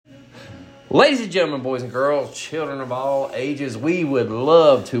Ladies and gentlemen, boys and girls, children of all ages, we would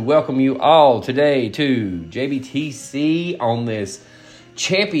love to welcome you all today to JBTC on this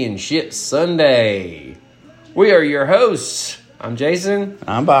Championship Sunday. We are your hosts. I'm Jason.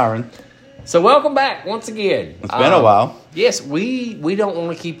 I'm Byron. So welcome back once again. It's been a while. Yes, we don't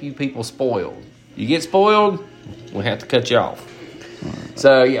want to keep you people spoiled. You get spoiled, we have to cut you off.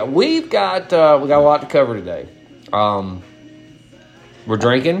 So yeah, we got a lot to cover today. We're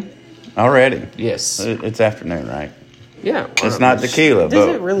drinking. Already? Yes. It's afternoon, right? Yeah. It's not tequila, Does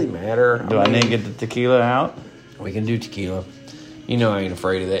but it really matter? I need to get the tequila out? We can do tequila. You know I ain't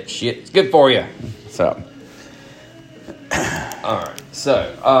afraid of that shit. It's good for you. So. All right.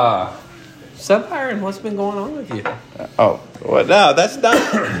 So, Byron, what's been going on with you? Well, no, that's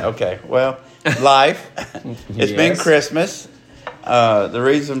done. Okay, well, life. It's been Christmas. The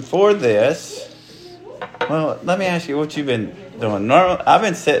reason for this, well, let me ask you what you've been doing. I've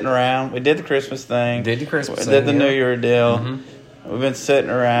been sitting around. We did the Christmas thing. Did the Christmas we thing. Did the New Year deal. Mm-hmm. We've been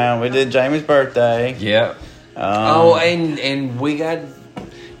sitting around. We did Jamie's birthday. Yeah. And we got,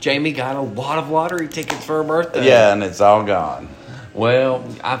 Jamie got a lot of lottery tickets for her birthday. Yeah, and it's all gone. Well,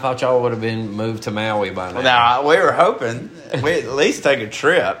 I thought y'all would have been moved to Maui by now. No, we were hoping we'd at least take a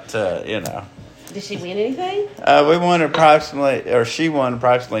trip to, Did she win anything? We won she won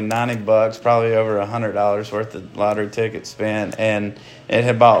approximately $90, probably over $100 worth of lottery tickets spent, and it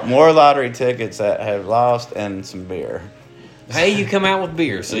had bought more lottery tickets that have lost and some beer. Hey, you come out with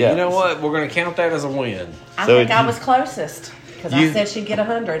beer, so yeah. You know what? We're going to count that as a win. I think I was closest because I said she'd get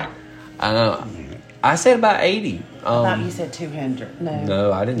 100. I said about 80. I thought you said 200.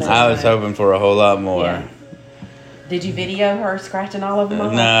 No, I didn't. I was hoping for a whole lot more. Yeah. Did you video her scratching all of them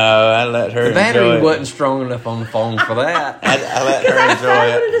off? No, I let her. The battery enjoy it. wasn't strong enough on the phone for that. I let her enjoy I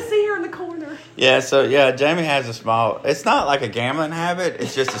it. wanted to see her in the corner. Yeah, so Jamie has a small. It's not like a gambling habit.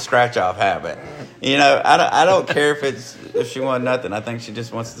 It's just a scratch off habit. I don't care if she won nothing. I think she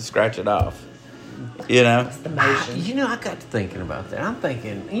just wants to scratch it off. It's the motion. I got to thinking about that. I'm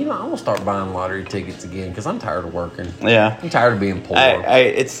thinking, I'm going to start buying lottery tickets again because I'm tired of working. Yeah. I'm tired of being poor.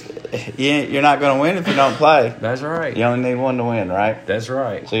 You're not going to win if you don't play. That's right. You only need one to win, right? That's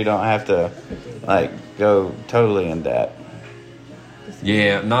right. So you don't have to, go totally in debt.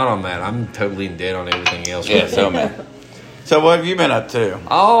 Yeah, not on that. I'm totally in debt on everything else. Yeah, so man. So what have you been up to?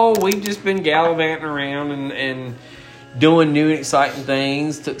 Oh, we've just been gallivanting around and doing new and exciting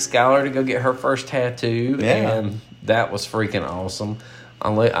things. Took Skylar to go get her first tattoo, and that was freaking awesome.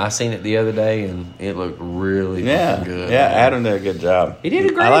 I seen it the other day, and it looked really fucking good. Yeah, Adam did a good job. He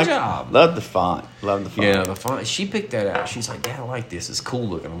did a great job. Love the font. Yeah, the font. She picked that out. She's like, Dad, I like this. It's cool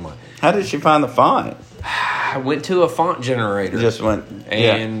looking. I'm like, how did she find the font? I went to a font generator. Just went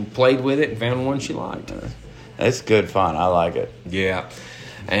and played with it and found one she liked. It's good font. I like it. Yeah.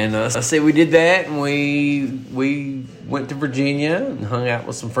 And I said we did that, and we went to Virginia and hung out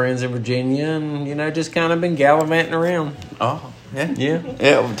with some friends in Virginia, and just kind of been gallivanting around. Oh, yeah,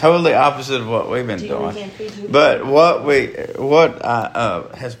 yeah. Totally opposite of what we've been doing. But what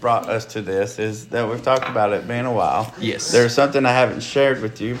has brought us to this is that we've talked about it being a while. Yes, there's something I haven't shared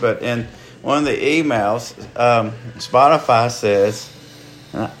with you, but in one of the emails, Spotify says.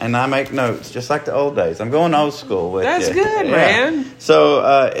 And I make notes, just like the old days. I'm going old school with That's you. Good, man. So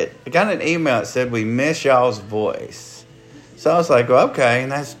I got an email that said, we miss y'all's voice. So I was like, well, okay,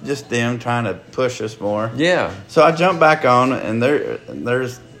 and that's just them trying to push us more. Yeah. So I jumped back on, and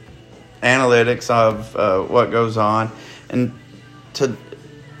there's analytics of what goes on. And to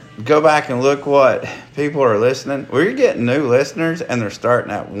go back and look what people are listening, we're getting new listeners, and they're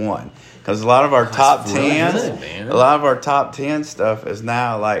starting at 1. Because a lot of our top 10s, a lot of our top 10 stuff is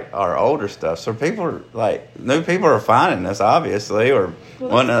now like our older stuff. So people are new people are finding us, obviously, or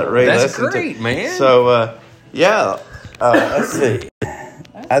want to re-listen. That's great, man. So, let's see.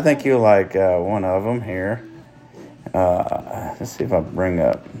 I think you'll like one of them here. Let's see if I bring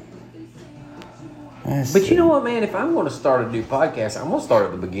up. But you know what, man? If I'm going to start a new podcast, I'm going to start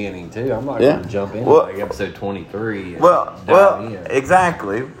at the beginning, too. I'm not going to jump in like episode 23.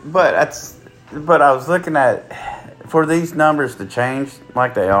 Exactly. But I was looking at, for these numbers to change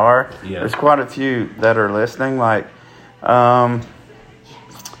like they are, there's quite a few that are listening. Like, what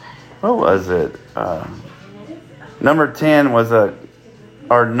was it? Number 10 was our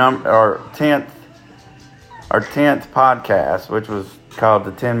 10th podcast, which was called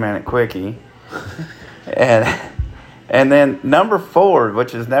the 10-Minute Quickie. And then number 4,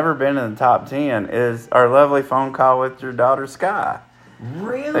 which has never been in the top 10, is our lovely phone call with your daughter Sky.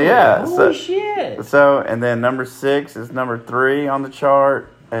 Really? Yeah. Holy shit. So, and then number 6 is number 3 on the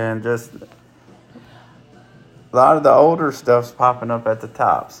chart, and just a lot of the older stuff's popping up at the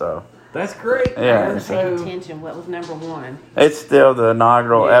top. So That's great. Yeah. Man. Pay So, attention. What was number one? It's still the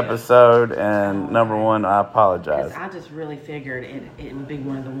inaugural Yeah. episode, and number one, I Because apologize. I just really figured it would be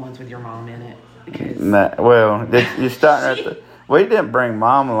one of the ones with your mom in it. Because Well, you're starting at the. We didn't bring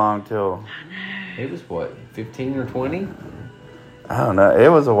Mom along till, it was what, 15 or 20? I don't know. It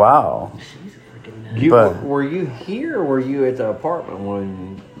was a while. she's a freaking nut. You But- were you here or were you at the apartment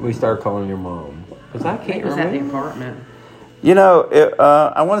when we started calling your mom? Because I I can't think it was at the remember. apartment. You know,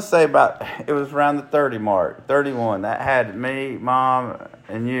 I want to say it was around the 30 mark, 31. That had me, Mom,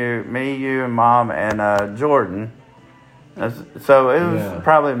 and you, and Mom, and Jordan. So it was Yeah.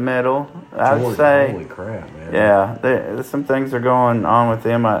 probably middle. I would Jordan, say. holy crap, man. Yeah, there's some things are going on with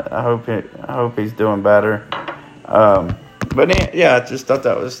him. I hope he's doing better. But yeah, I just thought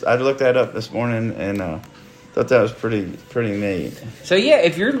I looked that up this morning and thought that was pretty neat. So yeah,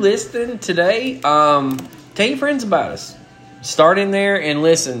 if you're listening today, tell your friends about us. Start in there and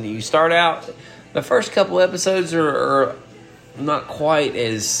listen. You start out, the first couple episodes are not quite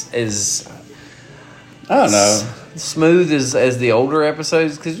as I don't know. smooth as the older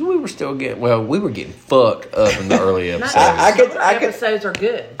episodes because we were getting fucked up in the early episodes. I could- Episodes are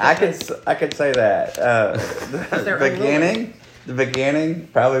good. I could say that the beginning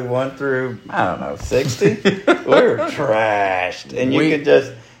probably 1 through, I don't know, 60. We were trashed, and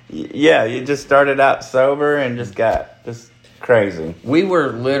you just started out sober and just got just crazy. We were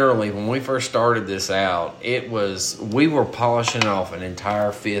literally, when we first started this out, we were polishing off an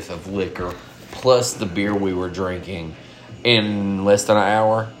entire fifth of liquor plus the beer we were drinking in less than an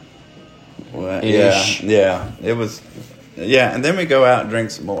hour. Well, Ish. yeah, it was. Yeah, and then we go out and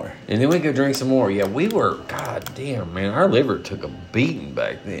drink some more. And then we could drink some more. Yeah, we were, god damn, man, our liver took a beating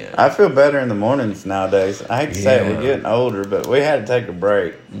back then. I feel better in the mornings nowadays. I hate to say it, Yeah. we're getting older, but we had to take a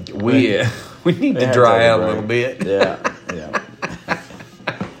break. We need to had dry take out a break. little bit. Yeah.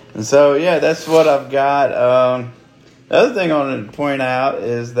 And so, yeah, that's what I've got. The other thing I wanted to point out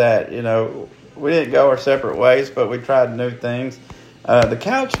is that, we didn't go our separate ways, but we tried new things. The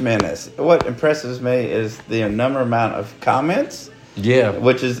Couch Menace. What impresses me is the amount of comments, Yeah.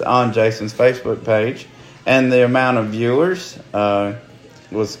 which is on Jason's Facebook page, and the amount of viewers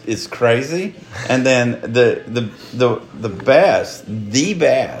is crazy. And then the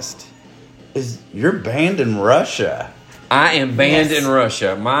best is you're banned in Russia. I am banned Yes. in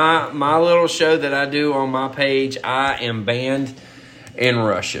Russia. My little show that I do on my page, I am banned in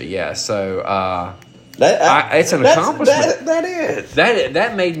Russia. Yeah, so it's an accomplishment. That is.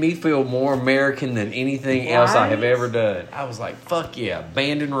 That made me feel more American than anything else I have Right. ever done. I was like, fuck yeah,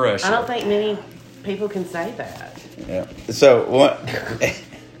 banned in Russia. I don't think many people can say that. Yeah. So what?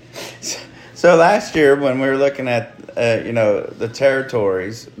 So last year when we were looking at the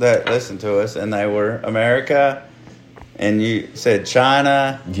territories that listened to us, and they were America, and you said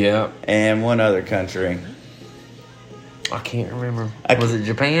China, Yeah. and one other country. I can't remember. Was it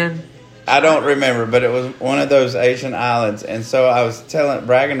Japan? I don't remember, but it was one of those Asian islands, and so I was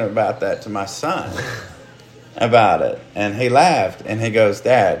bragging about that to my son about it, and he laughed and he goes,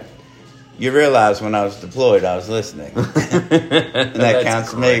 "Dad, you realize when I was deployed, I was listening," and that That's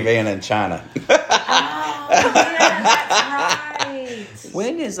counts great. me being in China. That's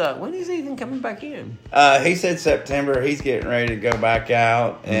right. When is he even coming back in? He said September. He's getting ready to go back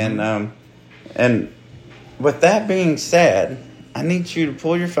out, and with that being said, I need you to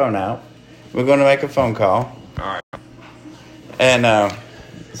pull your phone out. We're going to make a phone call. All right. And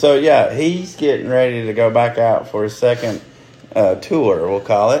so, yeah, he's getting ready to go back out for his second tour, we'll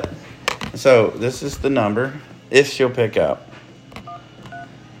call it. So this is the number, if she'll pick up.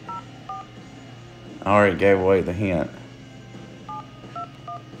 I already gave away the hint.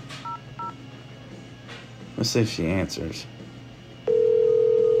 Let's see if she answers.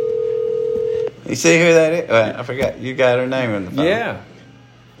 You see who that is? I forgot. You got her name in the phone. Yeah.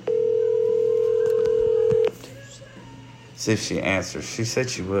 See if she answers. She said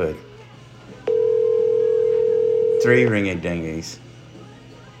she would. 3 ringy dingies.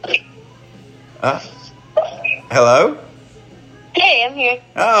 Hello? Hey, I'm here.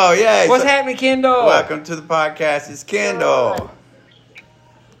 Oh, yeah. What's happening, Kendall? Welcome to the podcast. It's Kendall.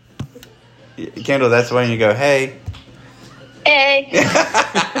 Kendall, that's when you go, hey. Hey,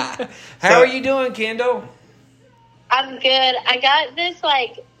 How are you doing, Kendall? I'm good. I got this,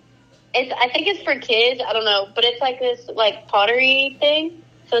 I think it's for kids. I don't know. But it's this, pottery thing.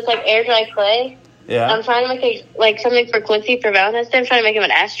 So it's air dry clay. Yeah. I'm trying to make something for Quincy for Valentine's Day. I'm trying to make him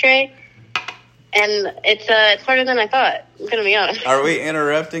an ashtray. And it's harder than I thought. I'm going to be honest. Are we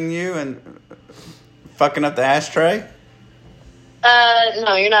interrupting you and fucking up the ashtray?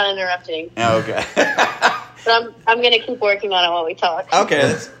 No, you're not interrupting. Oh, okay. But I'm going to keep working on it while we talk.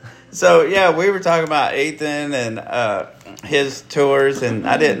 Okay, So yeah, we were talking about Ethan and his tours, and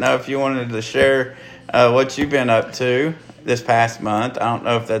I didn't know if you wanted to share what you've been up to this past month. I don't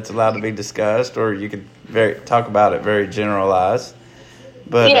know if that's allowed to be discussed, or you could talk about it very generalized.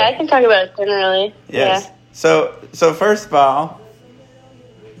 But yeah, I can talk about it generally. yes. Yeah. So first of all,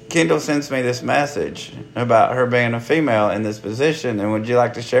 Kendall sends me this message about her being a female in this position, and would you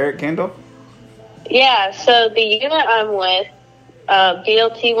like to share it, Kendall? Yeah, so the unit I'm with,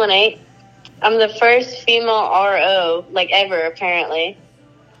 BLT-18, I'm the first female RO, like, ever, apparently.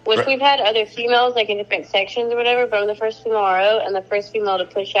 Which Right. we've had other females, like, in different sections or whatever, but I'm the first female RO and the first female to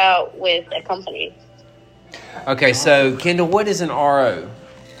push out with a company. Okay, so Kendall, what is an RO?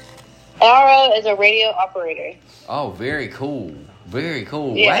 RO is a radio operator. Oh, very cool. Very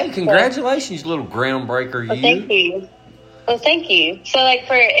cool. Yeah, Hey, congratulations, little groundbreaker, Well, thank you. Well, thank you. So, like,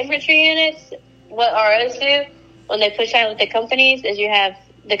 for infantry units, what ROs do when they push out with the companies is you have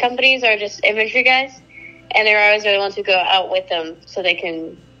the companies are just infantry guys, and the ROs are the ones who go out with them so they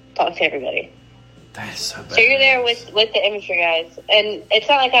can talk to everybody. That's so bad. So you're there with the infantry guys, and it's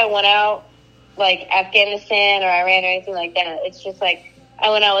not like I went out like Afghanistan or Iran or anything like that. It's just like I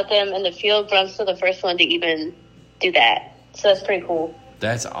went out with them in the field, but I'm still the first one to even do that. So that's pretty cool.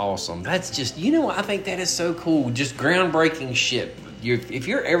 That's awesome. That's just, you know what? I think that is so cool. Just groundbreaking shit. If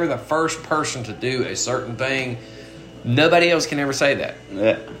you're ever the first person to do a certain thing, nobody else can ever say that.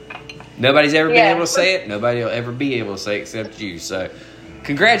 Yeah. Nobody's ever been Yeah. able to say it. Nobody will ever be able to say it except you. So,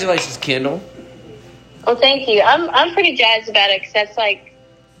 congratulations, Kendall. Well, thank you. I'm pretty jazzed about it because that's like,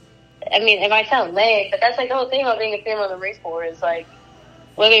 I mean, it might sound lame, but that's like the whole thing about being a female in the Marine Corps is like,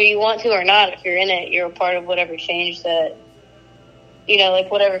 whether you want to or not, if you're in it, you're a part of whatever change that, you know, like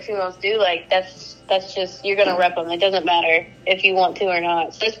whatever females do, like that's just, you're going to rep them. It doesn't matter if you want to or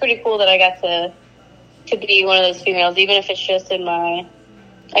not. So it's pretty cool that I got to be one of those females, even if it's just in my,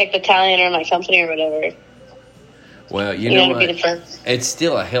 like, battalion or my company or whatever. Well, you know to be what? the first. It's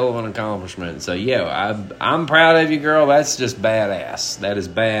still a hell of an accomplishment. So, yeah, I'm proud of you, girl. That's just badass. That is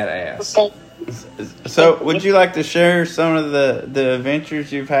badass. So, would you like to share some of the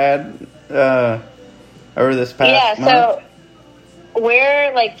adventures you've had over this past month? So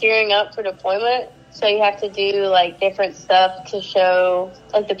we're like gearing up for deployment. So you have to do like different stuff to show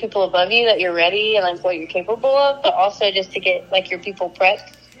like the people above you that you're ready and like what you're capable of, but also just to get like your people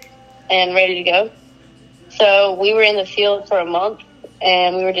prepped and ready to go. So we were in the field for a month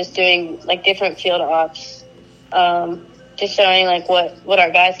and we were just doing like different field ops, just showing like what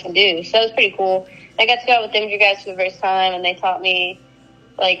our guys can do. So that was pretty cool. I got to go out with them, you guys, for the first time, and they taught me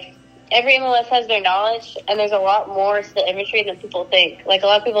like every MLS has their knowledge, and there's a lot more to the infantry than people think. Like, a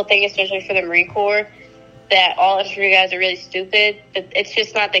lot of people think, especially for the Marine Corps, that all infantry guys are really stupid, but it's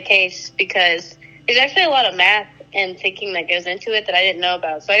just not the case because there's actually a lot of math and thinking that goes into it that I didn't know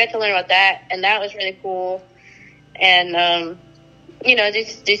about. So I got to learn about that, and that was really cool. And, you know,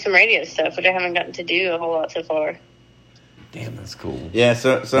 just do some radio stuff, which I haven't gotten to do a whole lot so far. Damn, that's cool. Yeah,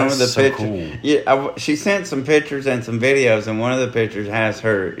 so some That's of the so pictures. cool. Yeah, she sent some pictures and some videos, and one of the pictures has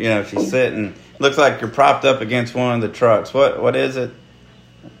her. You know, she's sitting. Looks like you're propped up against one of the trucks. What is it?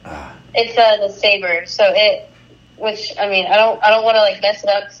 It's the Saber. So which I mean, I don't want to like mess it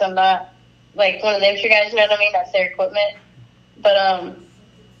up because I'm not like one of the infantry guys. You know what I mean? That's their equipment. But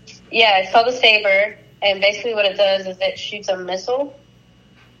yeah, it's called the Saber, and basically what it does is it shoots a missile,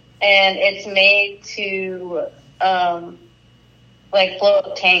 and it's made to like blow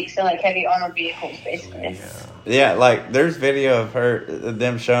up tanks and like heavy armored vehicles, basically. Yeah, like there's video of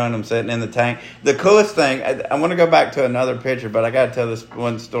them showing them sitting in the tank. The coolest thing, I want to go back to another picture, but I got to tell this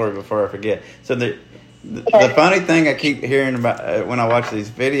one story before I forget. So the funny thing I keep hearing about when I watch these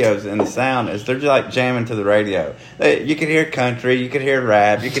videos and the sound is they're just like jamming to the radio. You could hear country, you could hear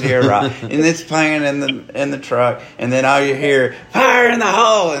rap, you could hear rock, and it's playing in the truck, and then all you hear fire in the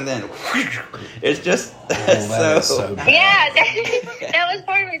hole, and then it's just so bad. Yeah, that was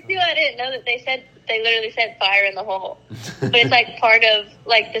part of it too. I didn't know that they literally said fire in the hole, but it's like part of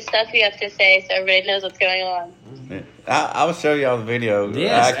like the stuff you have to say so everybody knows what's going on. I'll show y'all the video.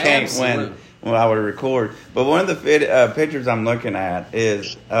 Yes, I can't absolutely. when I would record. But one of the pictures I'm looking at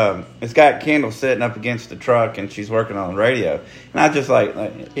is it's got Kendall sitting up against the truck and she's working on the radio. And I just like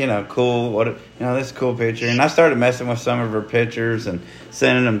you know, cool. This is a cool picture. And I started messing with some of her pictures and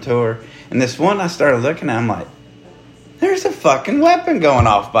sending them to her. And this one I started looking at, I'm like, there's a fucking weapon going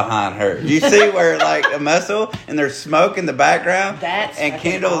off behind her. You see where like a missile and there's smoke in the background? That's and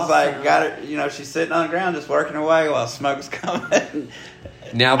fucking Kendall's awesome. like got her, you know, she's sitting on the ground just working away while smoke's coming.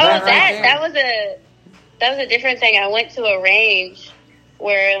 Now Oh, that right there, that was a different thing. I went to a range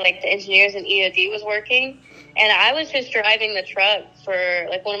where like the engineers and EOD was working, And I was just driving the truck for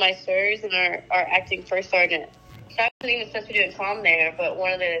like one of my sirs and our acting first sergeant. So I wasn't even supposed to be doing comm there, but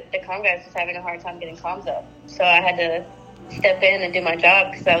one of the comm guys was having a hard time getting comms up. So I had to step in and do my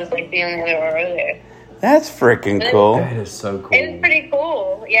job because I was like the only other RO there. That's freaking cool. That is so cool. It was pretty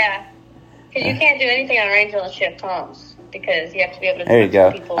cool, yeah. Because you can't do anything on range unless you have comms. Because you have to be able to. There you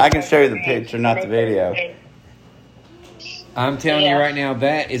go. People I can show you the picture, not the video. I'm telling you right now,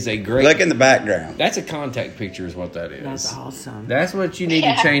 that is a great... Look in the background. That's a contact picture is what that is. That's awesome. That's what you need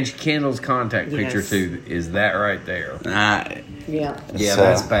to change Kendall's contact picture Yes. to, is that right there. Alright. Yeah. Yeah, So-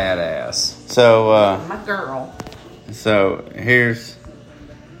 that's badass. So, My girl. here's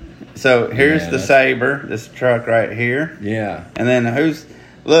Yeah, the that's- Sabre, this truck right here. Yeah. And then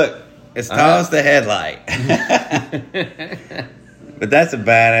look, it's tall as the headlight. But that's a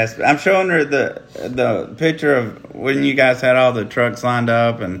badass. I'm showing her the picture of when you guys had all the trucks lined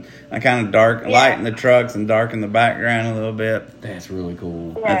up, and I kind of lighten the trucks and darken the background a little bit. That's really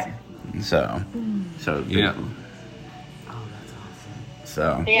cool. Yeah. So Yeah. Oh, that's awesome.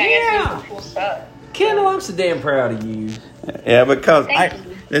 So Yeah, I guess some cool stuff. Kendall, I'm so damn proud of you. yeah, because Thank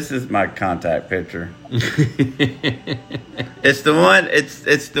you. this is my contact picture. It's the one.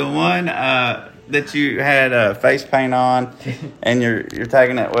 It's the one that you had face paint on, and you're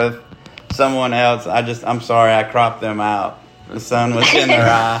taking it with someone else. I'm sorry, I cropped them out. The sun was in their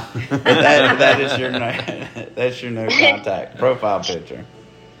eye. But that is that's your new contact profile picture.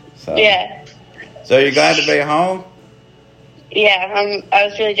 So Yeah. So you're glad to be home? Yeah, I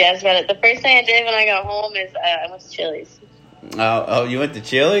was really jazzed about it. The first thing I did when I got home is I went to Chili's. Oh, you went to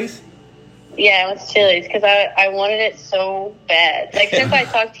Chili's? Yeah, I went to Chili's because I wanted it so bad. Like, since I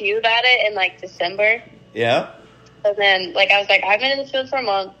talked to you about it in, like, December. Yeah. And then, like, I was like, I've been in the field for a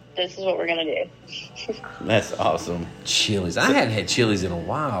month. This is what we're going to do. That's awesome. Chili's. I hadn't had Chili's in a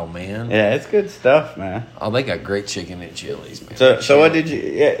while, man. Yeah, it's good stuff, man. Oh, they got great chicken at Chili's, man. So what did you?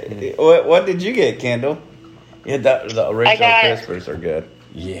 Yeah, what did you get, Kendall? Yeah, the original crispers are good.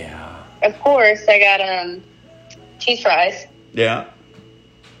 Yeah. Of course, I got cheese fries. Yeah.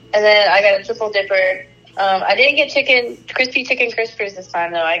 And then I got a triple dipper. I didn't get crispy chicken crispers this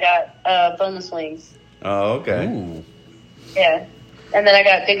time, though. I got boneless wings. Oh, okay. Ooh. Yeah. And then I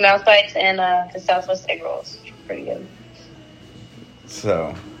got Big Mouth Bites and the Southwest egg rolls. Pretty good.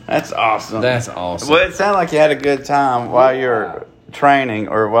 So that's awesome. That's awesome. Well, it sounded like you had a good time while you're training,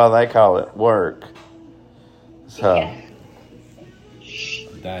 or while they call it work. So Yeah.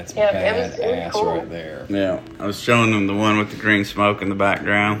 That's Yeah, it was badass cool. right there. yeah, I was showing them the one with the green smoke in the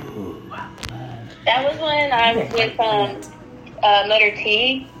background. That was when I was with Motor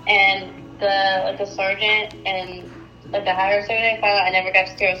T and the sergeant and like the higher sergeant. I found out I never got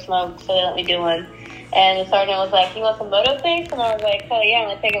to throw smoke, so they let me do one. And the sergeant was like, "You want some moto pics?" And I was like, "Oh yeah, I'm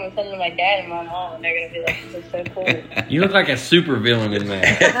gonna take them and send them to my dad and my mom, and they're gonna be like, this is so cool." You look like a super villain in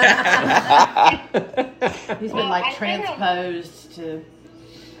that. He's been Well, like I think transposed to.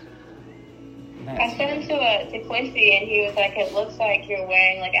 I sent him to Quincy, and he was like, "It looks like you're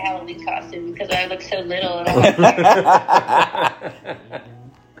wearing like a Halloween costume because I look so little." And I'm like, I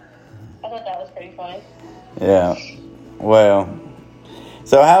thought that was pretty funny. Yeah. Well,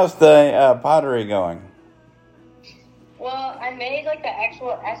 so how's the pottery going? Well, I made like the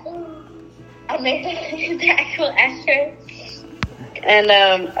actual ashtray. I made the actual ashtray. And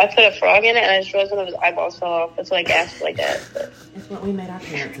I put a frog in it, and I just realized one of his eyeballs fell off. That's why I gasped like that. But That's what we made our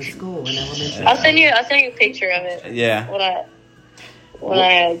parents in school in elementary. I'll send you a picture of it Yeah. when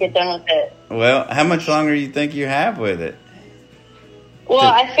I get done with it. Well, how much longer do you think you have with it? Well,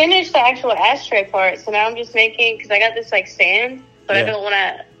 I finished the actual ashtray part, so now I'm just making, because I got this like sand, but I don't want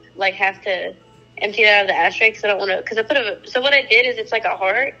to like have to empty it out of the ashtray because I don't want to. Because so what I did is it's like a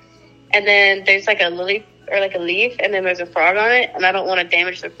heart, and then there's like a lily or like a leaf, and then there's a frog on it, and I don't want to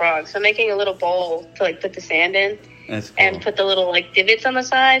damage the frog, so I'm making a little bowl to like put the sand in. That's cool. And put the little like divots on the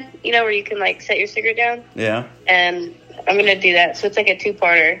side, you know, where you can like set your cigarette down. Yeah. And I'm gonna do that. So it's like a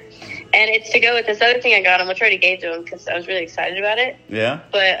 2-parter, and it's to go with this other thing I got him, which I already gave to him because I was really excited about it. Yeah.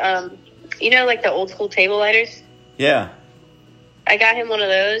 But you know, like the old school table lighters. Yeah. I got him one of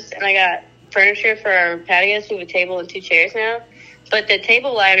those, and I got furniture for our patio. So we have a table and 2 chairs now. But the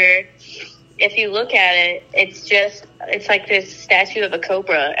table lighter, if you look at it, it's like this statue of a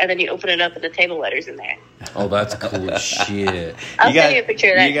cobra, and then you open it up, and the table lighters in there. Oh, that's cool as shit. I'll send you a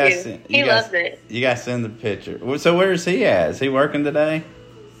picture of that too. He loves it. You guys send the picture. So where is he at? Is he working today?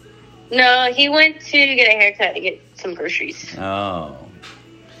 No, he went to get a haircut to get some groceries. Oh.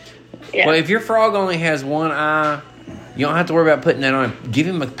 Yeah. Well, if your frog only has one eye, you don't have to worry about putting that on. Give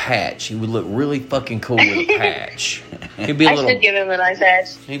him a patch. He would look really fucking cool with a patch. He'd be a I little. should give him a nice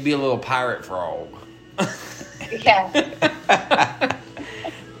patch. He'd be a little pirate frog. Yeah. Give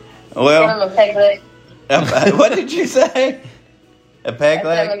Well, him a peg leg. what did you say? A peg I'm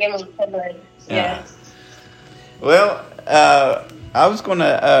leg? gonna give him a peg leg. Yeah. Well, I was going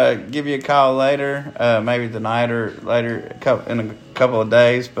to give you a call later, maybe tonight or later in a couple of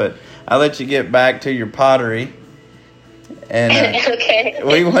days, but I'll let you get back to your pottery. And Okay.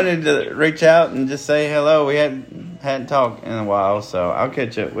 we wanted to reach out and just say hello. We hadn't talked in a while, so I'll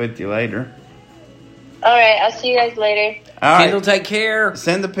catch up with you later. All right. I'll see you guys later. All right. Kendall, take care.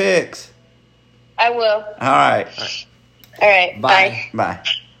 Send the pics. I will. All right. All right. Bye. Bye. Bye.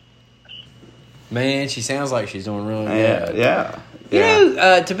 Man, she sounds like she's doing really Yeah. good. Yeah. You Yeah.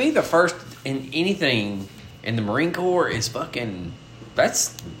 know, to be the first in anything in the Marine Corps is fucking.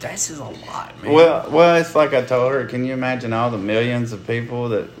 That's a lot, man. Well, it's like I told her. Can you imagine all the millions of people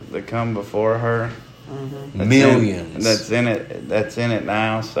that come before her? Mm-hmm. Millions. That's in it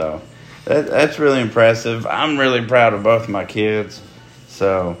now. So that's really impressive. I'm really proud of both of my kids.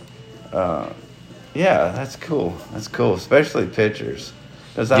 So, yeah, that's cool. That's cool, especially pictures.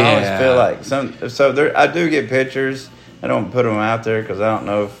 Because I always feel like I do get pictures. I don't put them out there because I don't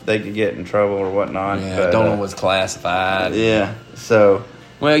know if they could get in trouble or whatnot. Yeah, but, don't know what's classified. Yeah, so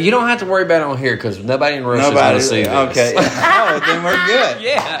Well, you don't have to worry about it on here because nobody in Russia is going to see this. Okay. Oh, then we're good.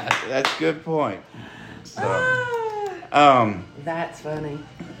 Yeah. That's a good point. So, That's funny.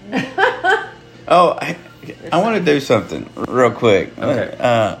 oh, I want to do something real quick.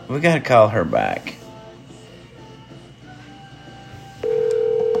 Okay. We got to call her back.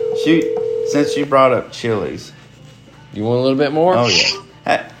 Since you brought up Chili's. You want a little bit more? Oh, yeah.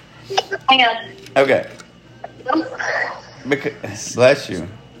 Hey, Hang on. okay. Bless you.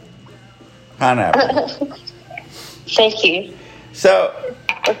 Pineapple. Thank you. So,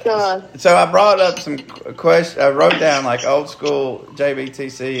 What's going on? so I brought up some questions. I wrote down like old school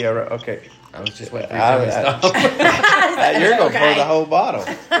JBTC. Okay. I was just waiting for you to stop. You're going to pour the whole bottle.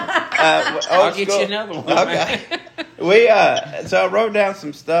 I'll get you another one. Okay. So I wrote down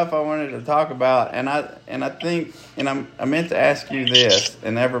some stuff I wanted to talk about, and I think I meant to ask you this,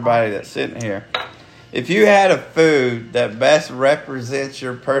 and everybody that's sitting here, if you had a food that best represents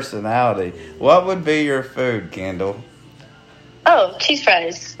your personality, what would be your food, Kendall? Oh, cheese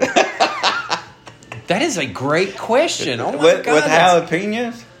fries. That is a great question. Oh my with God.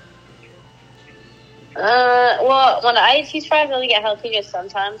 jalapenos? Well, when I eat cheese fries, I only get jalapenos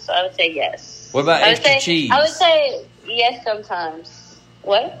sometimes, so I would say yes. What about I would extra say, cheese? I would say yes sometimes.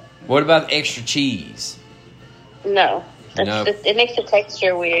 What? What about extra cheese? No. No. It makes the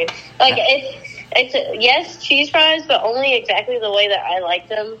texture weird. Like, it's yes, cheese fries, but only exactly the way that I like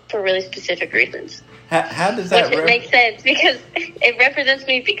them for really specific reasons. How does that Which makes sense because it represents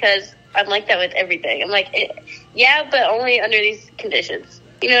me because I'm like that with everything. I'm like, yeah, but only under these conditions.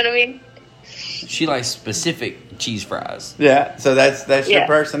 You know what I mean? She likes specific cheese fries. Yeah, so that's your Yeah.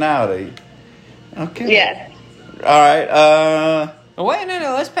 personality. Okay. Yeah. All right. Oh, wait, no,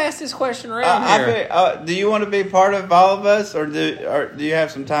 let's pass this question around here. Do you want to be part of all of us, or do you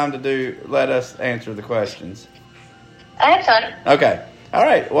have some time to let us answer the questions? I have fun. Okay. All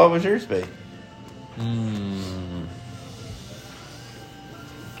right. What would yours be?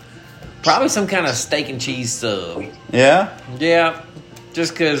 Probably some kind of steak and cheese sub. Yeah. Yeah,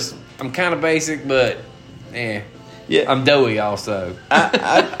 just because I'm kind of basic, but Yeah. I'm doughy also. I'm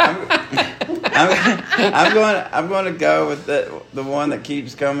going to go with the one that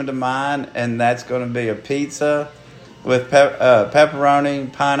keeps coming to mind, and that's going to be a pizza with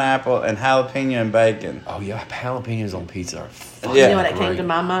pepperoni, pineapple, and jalapeno and bacon. Oh yeah, jalapenos on pizza are fucking Yeah. You know what great. came to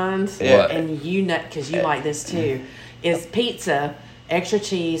my mind? Yeah. And you know, because you like this too, is pizza, extra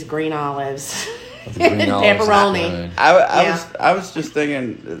cheese, green olives, green and olives is pepperoni. good. I was just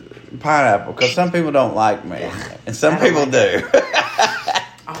thinking pineapple because some people don't like me, and some people do.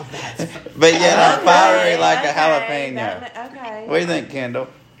 Oh, that's But yet I'm fiery like a okay, jalapeno. Okay. What do you think, Kendall?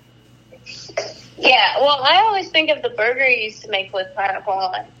 Yeah, well, I always think of the burger you used to make with pineapple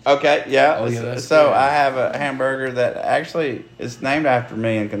on it. Okay, yeah. Oh, yeah, that's So good. I have a hamburger that actually is named after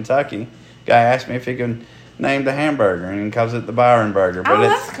me in Kentucky. Guy asked me if he could name the hamburger, and he calls it the Byron Burger. But Oh,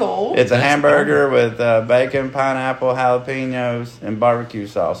 that's cool. It's a That's hamburger with bacon, pineapple, jalapenos, and barbecue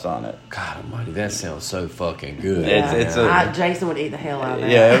sauce on it. God almighty, that sounds so fucking good. It's a- Jason would eat the hell out of that.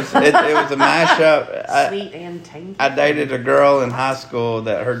 Yeah, it was a mashup. Sweet and tangy. I dated a girl in high school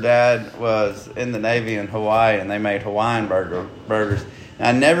that her dad was in the Navy in Hawaii, and they made Hawaiian burgers. And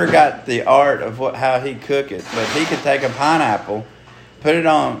I never got the art of how he cooked it, but he could take a pineapple, put it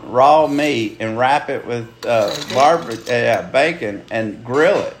on raw meat, and wrap it with bacon and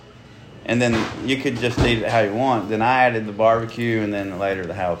grill it. and then you could just eat it how you want. Then I added the barbecue, and then later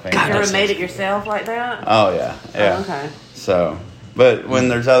the jalapeno. You ever made it yourself like that? Oh yeah, yeah. Oh, okay. So, but when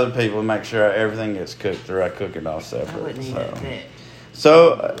there's other people, make sure everything gets cooked, or I cook it all I separate. wouldn't eat it.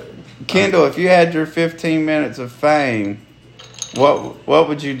 So, Kendall, if you had your 15 minutes of fame, what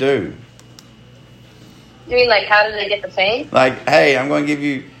would you do? You mean like how did they get the fame? Like, hey, I'm going to give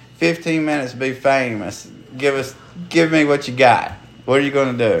you 15 minutes to be famous. Give me what you got. What are you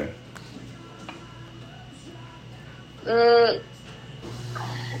going to do? I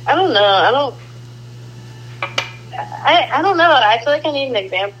don't know. I don't know. I feel like I need an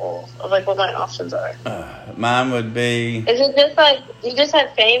example of like what my options are. Mine would be. Is it just like you just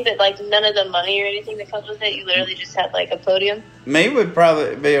had fame, but like none of the money or anything that comes with it? You literally just had like a podium. Me would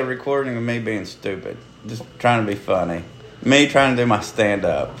probably be a recording of me being stupid, just trying to be funny. Me trying to do my stand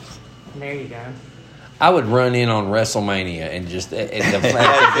up. There you go. I would run in on WrestleMania and just at the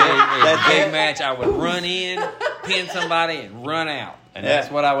big match. I would run in, pin somebody, and run out, and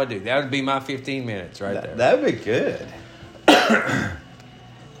that's what I would do. That would be my 15 minutes right there. That'd be good.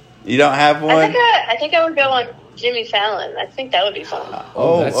 You don't have one? I think I would go on Jimmy Fallon. I think that would be fun.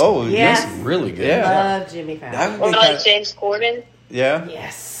 Yes. That's really good. Yeah. Love Jimmy Fallon. That would Or be like James Corden. Yeah.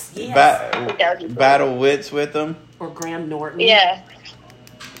 Yes. Battle wits with them. Or Graham Norton. Yeah.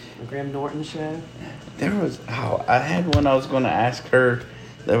 The Graham Norton show. There was I had one I was going to ask her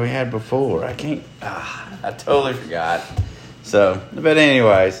that we had before. I can't. I totally forgot. So, but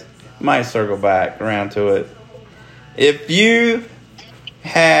anyways, might circle back around to it. If you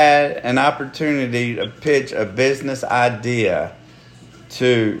had an opportunity to pitch a business idea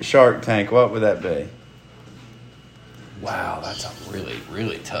to Shark Tank, what would that be? Wow, that's a really,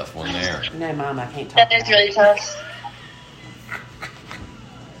 really tough one there. No, Mom, I can't talk That is about really it. tough.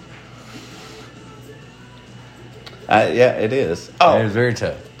 Yeah, it is. It is very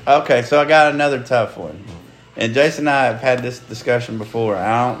tough. Okay, so I got another tough one. And Jason and I have had this discussion before.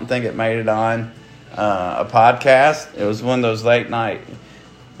 I don't think it made it on a podcast. It was one of those late night.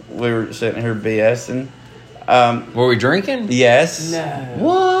 We were sitting here BSing. Were we drinking? Yes. No.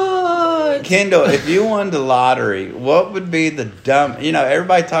 What? Kendall, if you won the lottery, what would be the dumb... You know,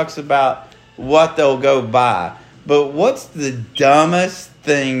 everybody talks about what they'll go buy. But what's the dumbest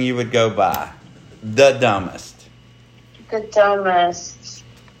thing you would go buy? The dumbest. The dumbest.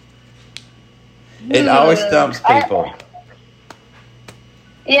 It always stumps people.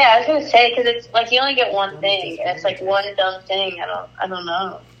 Yeah, I was gonna say because it's like you only get one thing, and it's like one dumb thing. I don't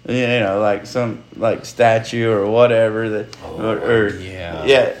know. You know, like some like statue or whatever that,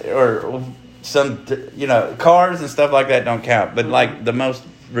 or some cars and stuff like that don't count. But like the most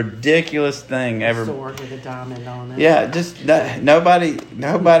ridiculous thing ever. Sword with a diamond on it. Yeah, just nobody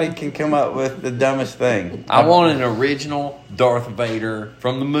can come up with the dumbest thing. I want an original Darth Vader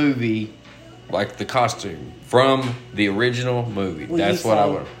from the movie, like the costume from the original movie. Well, that's what I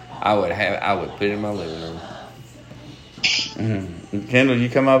would have. I would put it in my living room. Mm-hmm. Kendall, you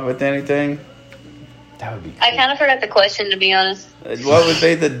come up with anything? That would be cool. I kind of forgot the question, to be honest. What would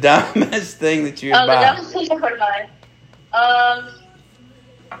be the dumbest thing that you would The buy? dumbest thing I would buy.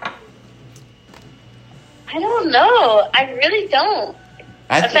 I don't know. I really don't.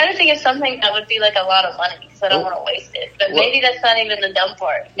 I'm trying to think of something that would be like a lot of money because I don't want to waste it. But maybe that's not even the dumb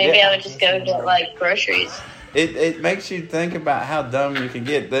part. Maybe I would just go get like groceries. It makes you think about how dumb you can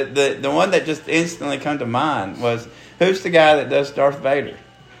get. The one that just instantly come to mind was, who's the guy that does Darth Vader?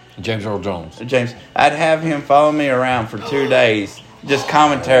 James Earl Jones. James. I'd have him follow me around for 2 days, just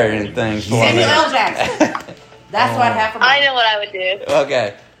commentary and things for me. Samuel L. Jackson. That's what I'd have for I know what I would do.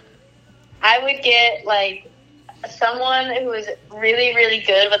 Okay. I would get like someone who is really, really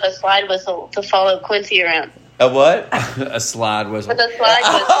good with a slide whistle to follow Quincy around. A what? A slide whistle. With a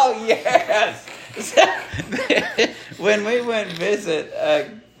slide whistle. Oh, yes. When we went visit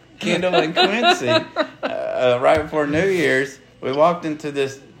Kendall and Quincy right before New Year's, we walked into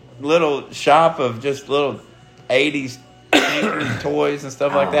this little shop of just little 80s toys and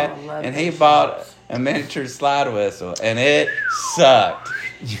stuff like that. And he bought a miniature slide whistle, and it sucked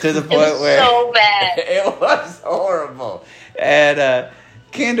to the point where so bad. It was horrible. And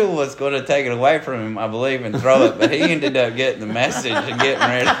Kendall was going to take it away from him, I believe, and throw it, but he ended up getting the message and getting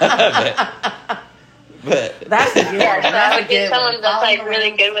rid of it. But That's a good Yeah, one. so I That's would a get good someone one. that's like Following really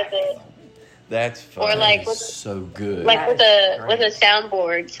around. good with it. that's funny. Or like with So good. like with That a is with a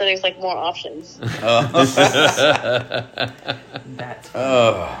soundboard, so there's like more options. That's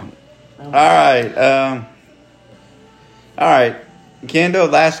Oh. All right. All right. Kendall,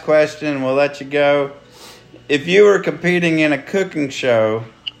 last question. We'll let you go. If you were competing in a cooking show,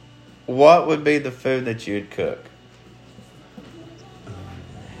 what would be the food that you'd cook?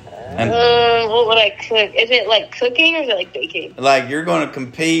 What would I cook? Is it like cooking or is it like baking? Like you're going to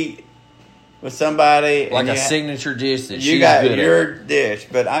compete with somebody, Like and a signature dish that you she's got good your at. dish,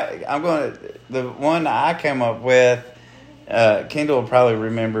 but I'm going to the one I came up with. Kendall will probably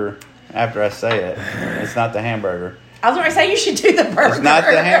remember after I say it. It's not the hamburger. I was going to say you should do the burger. It's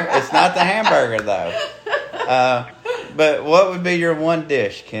not the hamburger though. But what would be your one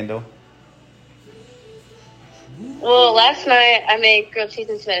dish, Kendall? Well, last night I made grilled cheese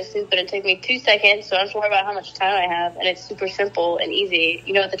and tomato soup, but it took me 2 seconds, so I don't have to worry about how much time I have, and it's super simple and easy.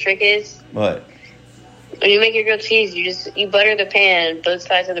 You know what the trick is? What? When you make your grilled cheese, you butter the pan, both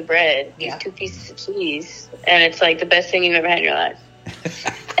sides of the bread, Yeah. use 2 pieces of cheese, and it's like the best thing you've ever had in your life.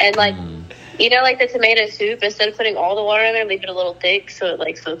 And like, you know, like the tomato soup, instead of putting all the water in there, leave it a little thick so it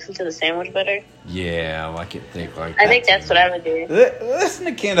like soaks into the sandwich better. Yeah, I like it thick like that. I think that's what I would do. Listen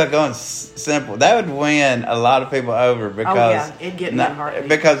to Kendall going simple. That would win a lot of people over because it'd get me in a heartbeat.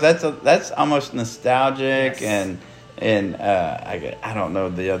 because that's almost nostalgic Yes. and I don't know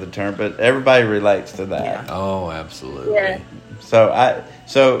the other term, but everybody relates to that. Yeah. Oh, absolutely. Yeah.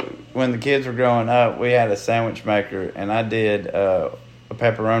 So when the kids were growing up, we had a sandwich maker, and I did a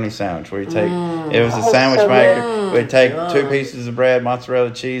pepperoni sandwich where you take it was a sandwich so maker. We'd take Good. 2 pieces of bread,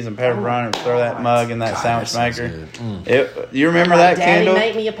 mozzarella cheese, and pepperoni, and throw that mug in that God, sandwich that sounds maker. good. You remember My that, daddy Kendall?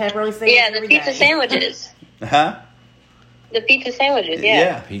 make me a pepperoni sandwich Yeah, the every pizza day. sandwiches. Huh? The pizza sandwiches,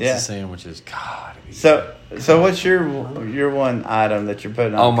 yeah. Pizza sandwiches. God. it'd be So what's your one item that you're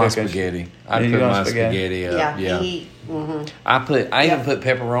putting on? Oh, my cooking? spaghetti. I You put going my spaghetti? spaghetti up. Yeah. Mm-hmm. I even put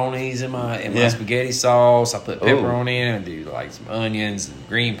pepperonis in my Yeah. spaghetti sauce. I put Ooh. pepperoni in and do like some onions and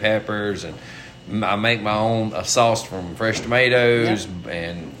green peppers, and I make my own sauce from fresh tomatoes.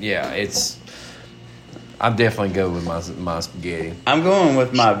 And yeah, I'm definitely go with my spaghetti. I'm going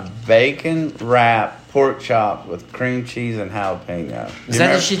with my bacon wrap pork chops with cream cheese and jalapeno. Is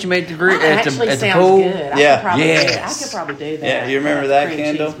that the shit you made at the That actually at the sounds pool? good. Yeah. I could probably do it. I Yes. could probably do that. Yeah, you remember that, Cream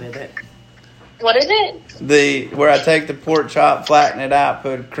Kendall? cheese with it. What is it? Where I take the pork chop, flatten it out,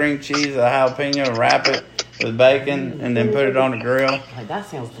 put cream cheese, a jalapeno, wrap it with bacon, and then put it on the grill. Like, that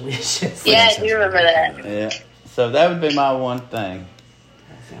sounds delicious. Yeah, I do remember that. Yeah. So that would be my one thing.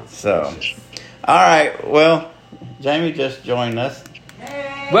 That sounds So, delicious. all right. Well, Jamie just joined us.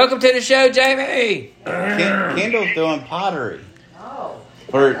 Welcome to the show, Jamie. Kendall's doing pottery Oh.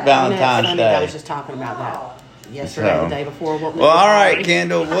 for Sunday, Valentine's I was Day. just talking about that yesterday, So- the day before. Well, all right,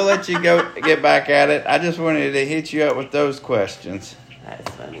 Kendall. We'll let you go get back at it. I just wanted to hit you up with those questions.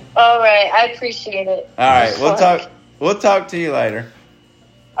 That's funny. All right, I appreciate it. All right. We'll talk. We'll talk to you later.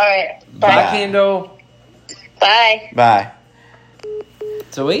 All right, Bye, bye. Kendall. Bye. Bye.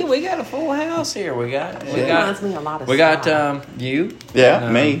 So we got a full house here. We got It reminds me a lot of we got Sky. you. Yeah,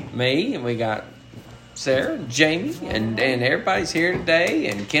 me. and we got Sarah, and Jamie, and everybody's here today.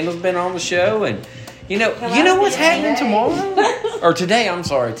 And Kendall's been on the show, and you know what's happening tomorrow or today. I'm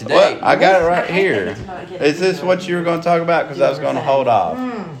sorry, today. What? I got it right here. Is this what you were going to talk about? Because I was going to hold off.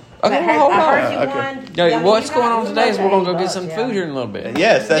 Okay, I well, hold heard on. you Okay. won. Yeah, Yeah, what's you going got- on you today is won we're gonna go $80, get some yeah. food here in a little bit.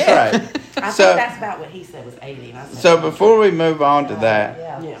 Yes, that's Yeah. right. I So- thought that's about what he said was 80. And I said, So before we move on to that,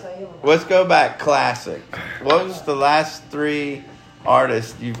 yeah. let's go back classic. What was the last 3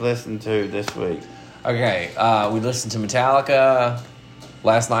 artists you've listened to this week? Okay, we listened to Metallica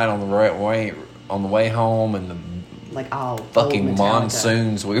last night on the way home, and the Like all fucking old Metallica.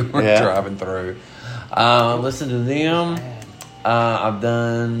 monsoons we were Yeah. driving through. Listen to them. I've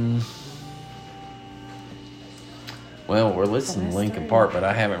done. Well, we're listening to Linkin Park, but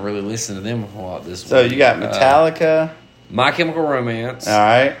I haven't really listened to them a lot this week. So you got Metallica. My Chemical Romance, All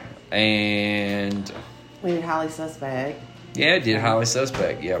right. and We did Highly Suspect. yeah, I did Highly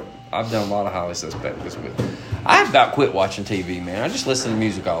Suspect. Yeah, I've done a lot of Highly Suspect this week. I about quit watching TV, man. I just listen to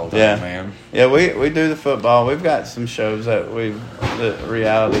music all the time, Yeah. man. Yeah, we do the football. We've got some shows that the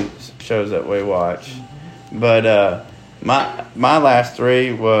reality shows that we watch. But my last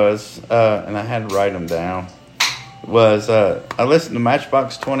 3 was, and I had to write them down, was I listened to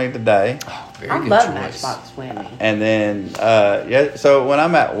Matchbox 20 today. Oh, very I good love choice. Matchbox 20. And then, so when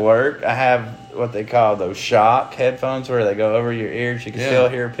I'm at work, I have what they call those shock headphones where they go over your ears. You can Yeah. still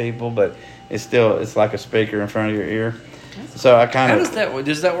hear people, but it's like a speaker in front of your ear. So I kind How of...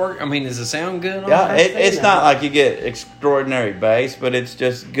 does that work? I mean, does it sound good? Yeah, I've seen it's that. not like you get extraordinary bass, but it's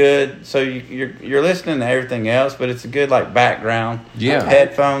just good. So you're listening to everything else, but it's a good like background Yeah.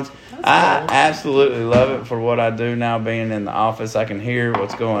 headphones. I cool. absolutely love it for what I do now. Being in the office, I can hear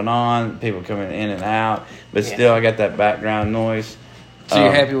what's going on, people coming in and out, but still I got that background noise. So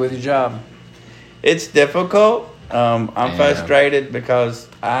you're happy with your job? It's difficult. I'm Yeah. frustrated because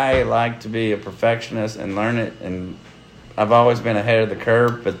I like to be a perfectionist and learn it, and I've always been ahead of the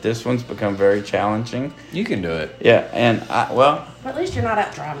curve, but this one's become very challenging. You can do it. Yeah, and But at least you're not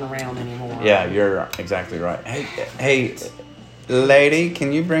out driving around anymore. yeah, you're exactly right. Hey, lady,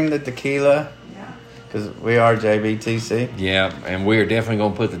 can you bring the tequila? Because we are JBTC. Yeah, and we are definitely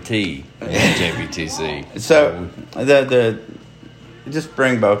going to put the T in JBTC. So just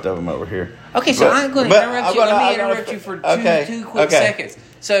bring both of them over here. Okay, so I'm going to interrupt you. Let me interrupt you for okay, two quick seconds.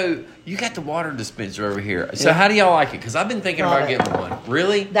 So you got the water dispenser over here. So how do y'all like it? Because I've been thinking about getting one.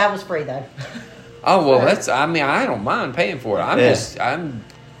 Really? That was free though. Oh well, I don't mind paying for it.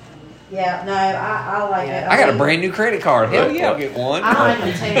 Yeah, no, I like it. I got a brand new credit card. Hell yeah, I'll get one. I don't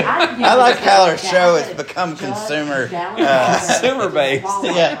even tell you. I like how our show has become consumer based.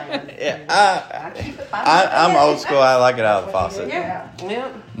 I'm old school. I like it out of the faucet. Yeah.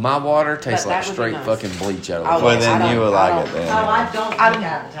 My water tastes But like that would be straight nice. fucking bleach out of Oh, the Well, water. then you will like it then. Oh, I don't drink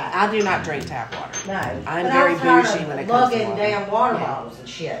out of tap. I do not drink tap water. No. I'm But very tired bougie of when it comes to lugging water. damn water Yeah. bottles and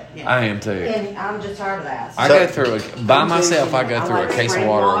shit. I am too. And I'm just tired of that. I go through by myself. I go through a case of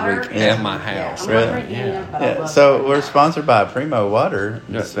water a week Yeah. at my house. I'm Really? not drinking it, but I Yeah, love so it. we're sponsored by Primo Water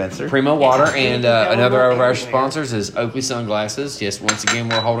Dispenser. Primo Water, and another of our Everywhere. sponsors is Oakley Sunglasses. Yes, once again,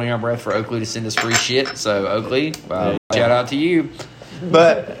 we're holding our breath for Oakley to send us free shit. So, Oakley, shout out to you.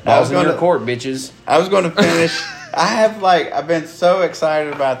 But Balls in your court, bitches. I was going to finish. I've been so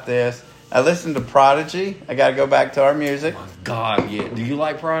excited about this. I listened to Prodigy. I got to go back to our music. God, yeah. Do you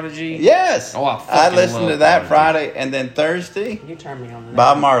like Prodigy? Yes. Oh, I fucking listened to love that Prodigy. Friday, and then Thursday, You turned me on to that.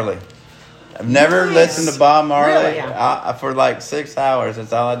 Bob Marley. I've never Nice. listened to Bob Marley Really? for like 6 hours.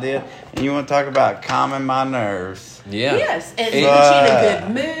 That's all I did. And you want to talk about calming my nerves? Yeah. Yes, and It- puts you in a good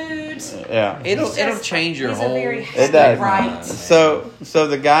mood. Yeah. It'll He's just- change your he's whole. A very It happy, does. bright. So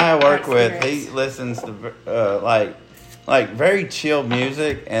the guy I work with, Experience. he listens to like very chill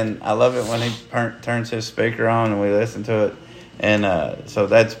music, and I love it when he turns his speaker on and we listen to it. And so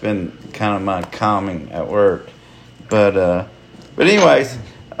that's been kind of my calming at work. But anyways,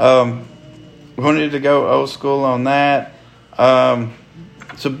 wanted to go old school on that.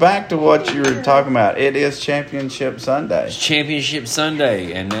 So back to what you were talking about. It is Championship Sunday. It's Championship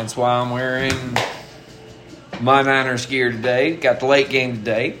Sunday, and that's why I'm wearing my Niners gear today. Got the late game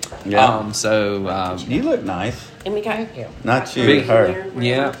today. Yeah. You look nice. And we got Not you, Big her.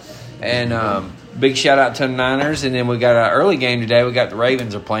 Yeah, and big shout out to the Niners, and then we got an early game today. We got the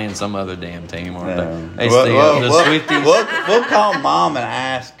Ravens are playing some other damn team, aren't they? It's the Swifties. We'll call Mom and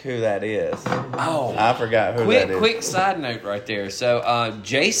ask who that is. Oh, I forgot who that is. quick side note right there. So,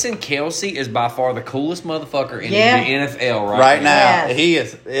 Jason Kelsey is by far the coolest motherfucker in Yeah. the NFL Right now, Yes. he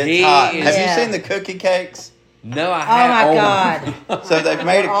is. It's He hot. is- Have Yeah. you seen the cookie cakes? No, I Oh haven't. my God. So they've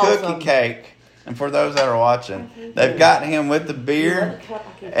made a They're cookie awesome. cake, and for those that are watching, they've got him with the beard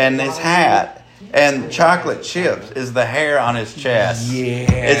and his hat, and chocolate chips is the hair on his chest. Yes.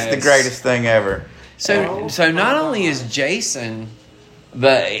 It's the greatest thing ever. So not only is Jason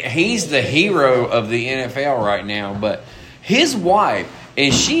he's the hero of the NFL right now, but his wife,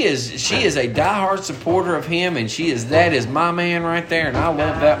 and she is a diehard supporter of him, and that is my man right there, and I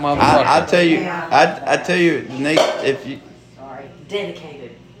love that motherfucker. I tell you, Nate, if you. sorry,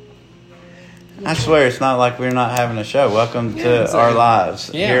 dedicated. I swear it's not like we're not having a show. Welcome to our lives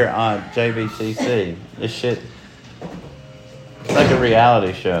here on JBTC. This shit, it's like a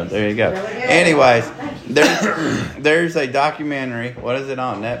reality show. There you go. Anyways, there's a documentary. What is it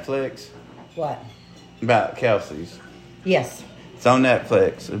on Netflix? What? About Kelsey's. Yes. It's on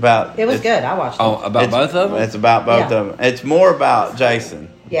Netflix. About It was good. I watched it. Oh, about both of them? It's about both Yeah. of them. It's more about Jason,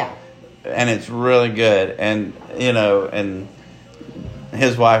 Yeah. and it's really good. And and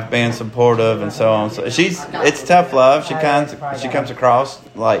his wife being supportive and so on. So it's tough love. She comes across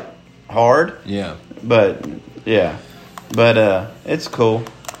like hard, Yeah. but it's cool.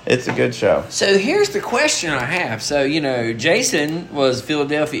 It's a good show. So here's the question I have. So, Jason was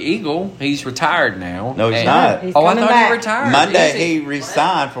Philadelphia Eagle. He's retired now. No, he's And- not. He's Oh, I coming thought back. he retired. Monday Is he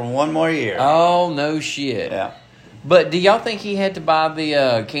resigned for one more year. Oh, no shit. Yeah. But do y'all think he had to buy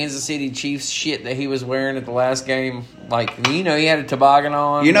the Kansas City Chiefs shit that he was wearing at the last game? Like, he had a toboggan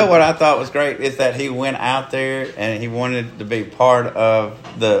on. You know what I thought was great is that he went out there and he wanted to be part of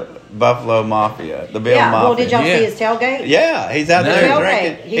the Buffalo Mafia, the Bill Yeah. Mafia. Well, did y'all Yeah. see his tailgate? Yeah, he's out No. there Okay.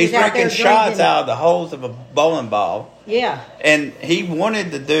 drinking. He He's was out drinking there shots drinking. out of the holes of a bowling ball. Yeah. And he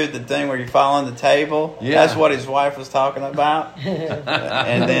wanted to do the thing where you fall on the table. Yeah. That's what his wife was talking about.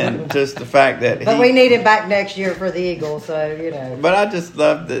 And then just the fact that But we need him back next year for the Eagles, so But I just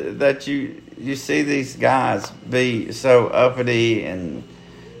love that you see these guys be so uppity and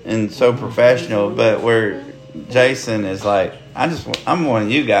so professional, but where Jason is like, I'm one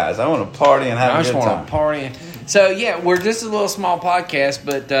of you guys. I want to party and have I a just good want time. to party. So, yeah, we're just a little small podcast,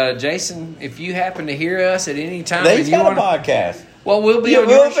 but Jason, if you happen to hear us at any time... He's and you got a wanna, podcast. Well, we'll be, Yeah, on,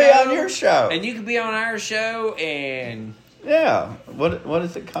 we'll your be show, on your show. and you can be on our show, and... Yeah. What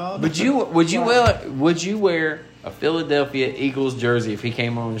is it called? Would you wear a Philadelphia Eagles jersey if he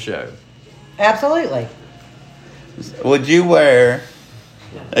came on the show? Absolutely. Would you wear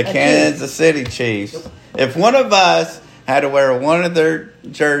a Kansas City Chiefs? If one of us had to wear one of their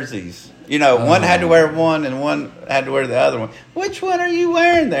jerseys, one had to wear one and one had to wear the other one. Which one are you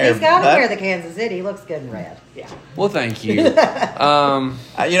wearing there? He's got to bud? wear the Kansas City. He looks good in red. Yeah. Well, thank you. You know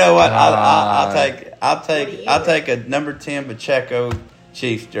what? I'll take a number 10 Pacheco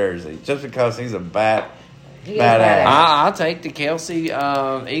Chiefs jersey just because he's a badass. I'll take the Kelsey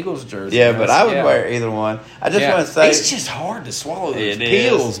Eagles jersey. Yeah, but I would wear either one. I just want to say it's just hard to swallow those It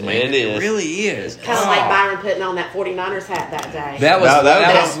pills, is. man. It is. Really is. Kind of like Byron putting on that 49ers hat that day.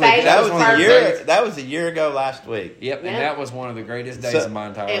 That was a year ago last week. Yep, and that was one of the greatest days of my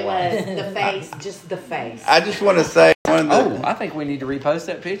entire It life. was the face, just the face. I just want to say I think we need to repost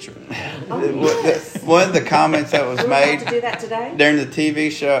that picture. one of the comments that was Do we have made to do that today? during the TV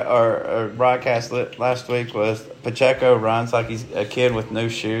show or broadcast last week was Pacheco runs like he's a kid with new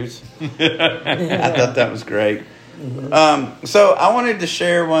shoes. I thought that was great. So I wanted to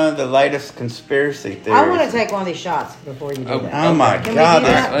share one of the latest conspiracy theories. I want to take one of these shots before you do that. Oh my Can we God! do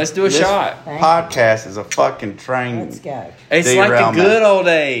that? Let's do a this shot. Podcast is a fucking train. Let's go. It's like the derailment. good old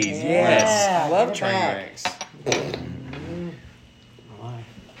days. Yeah, Yes. I love get it train back. wrecks.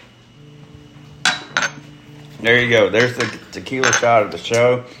 There you go. There's the tequila shot of the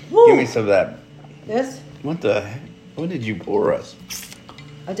show. Woo. Give me some of that. This? What the heck? What did you pour us?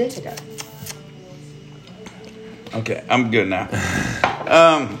 A dish ago. Okay, I'm good now.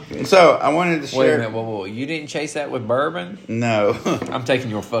 So I wanted to Wait a share. minute. Whoa. You didn't chase that with bourbon? No. I'm taking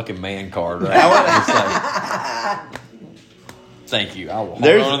your fucking man card right now. Thank you. I will hold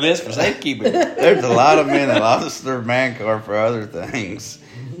There's- on to this for safekeeping. There's a lot of men that lost their man card for other things.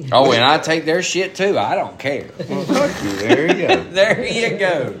 Oh, and I take their shit too. I don't care. Well, fuck you. There you go. There you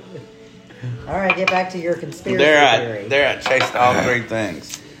go. All right, get back to your conspiracy theory. There I chased all three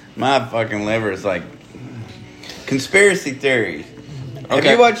things. My fucking liver is like conspiracy theories. Have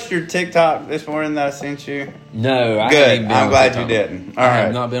Okay. you watched your TikTok this morning that I sent you? No, I haven't Good. even been I'm on glad TikTok. you didn't. All I right.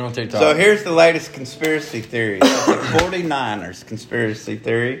 have not been on TikTok. So here's the latest conspiracy theory. The 49ers conspiracy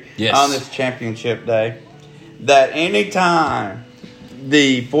theory Yes. on this championship day. That anytime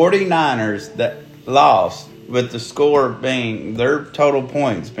the 49ers that lost with the score being their total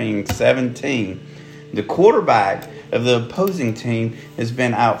points being 17, the quarterback of the opposing team has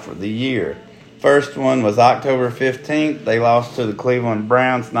been out for the year. First one was October 15th. They lost to the Cleveland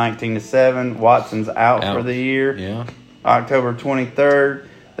Browns 19-7. Watson's out for the year. Yeah. October 23rd,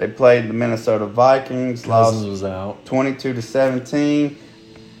 they played the Minnesota Vikings. Cousins Lost was out. 22-17.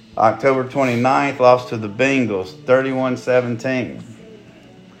 October 29th, lost to the Bengals 31-17.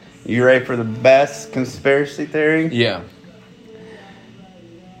 You ready for the best conspiracy theory? Yeah.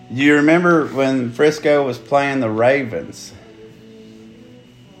 Do you remember when Frisco was playing the Ravens?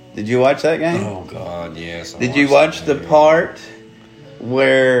 Did you watch that game? Oh, God, yes. Did you watch the part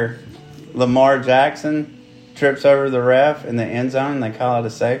where Lamar Jackson trips over the ref in the end zone and they call it a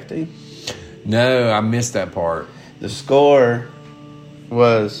safety? No, I missed that part. The score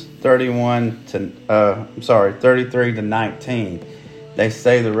was 33-19. They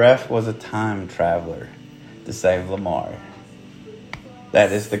say the ref was a time traveler to save Lamar.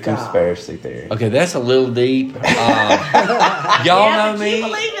 That is the conspiracy theory. Okay, that's a little deep. Y'all know me. You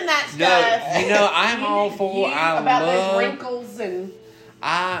believe in that No, stuff. you know, I'm all for. I about love. those wrinkles and.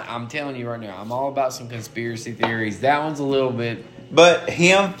 I'm telling you right now, I'm all about some conspiracy theories. That one's a little bit. But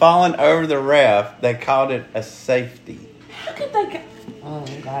him falling over the ref, they called it a safety. How could they? Oh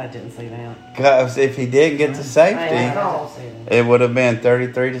God, I didn't see that. Because if he didn't get to I safety, didn't see that. it would have been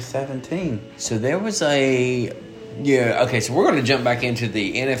 33-17. So there was a. Yeah. Okay. So we're going to jump back into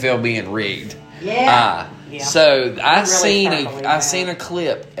the NFL being rigged. Yeah. Yeah. So I really seen start believing I that. seen a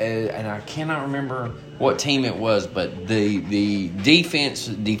clip, and I cannot remember what team it was, but the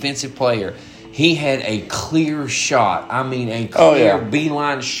defensive player, he had a clear shot. I mean, a clear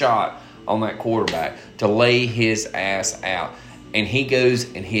beeline shot on that quarterback to lay his ass out, and he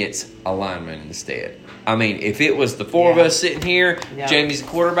goes and hits a lineman instead. I mean, if it was the four of us sitting here, Yeah. Jamie's the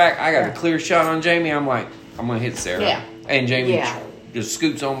quarterback. I got a clear shot on Jamie. I'm like, I'm gonna hit Sarah, Yeah. and Jamie Yeah. just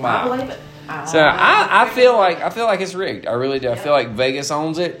scoots on I by. believe it. So I feel like it's rigged. I really do. I feel like Vegas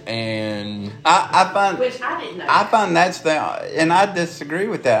owns it, and I find Which I didn't know. I find that's the, and I disagree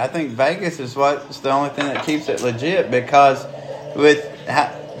with that. I think Vegas is what's the only thing that keeps it legit because with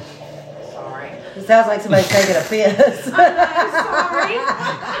Sorry. It sounds like somebody's taking a piss. Sorry.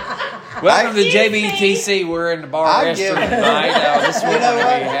 Welcome to JBTC. We're in the bar restaurant tonight. This is where we're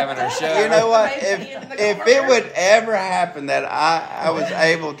going to be having our show. You know what? If it would ever happen that I was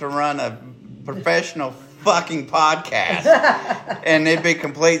able to run a professional fucking podcast and it'd be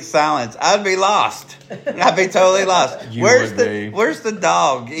complete silence, I'd be lost. I'd be totally lost. Where's the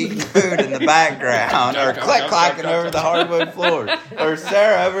dog eating food in the background, or clacking over the hardwood floor, or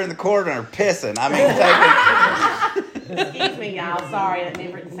Sarah over in the corner pissing? I mean, taking. Excuse me, y'all. Sorry, that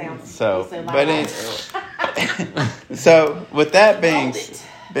didn't sound So loud. So with that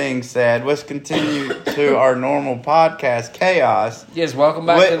being said, let's continue to our normal podcast chaos. Yes, welcome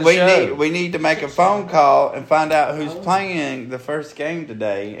back to the show. We need to make a phone call and find out who's playing the first game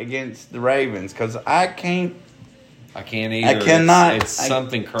today against the Ravens, because I can't either. I cannot. It's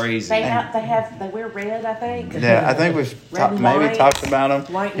something crazy. They wear red, I think. Yeah, I think we've maybe talked about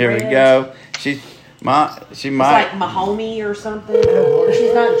them. White and Here red. we go. She might. It's like Mahomie or something.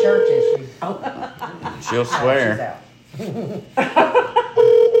 She's not in church, is she? She'll She's swear. out.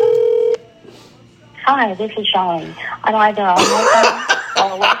 Hi, this is Shawnee. I'd like to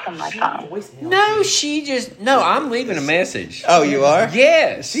or away from my phone. No, I'm leaving a message. Oh, you are?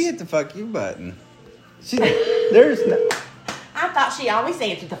 Yes. She hit the fuck you button. There's no. I thought she always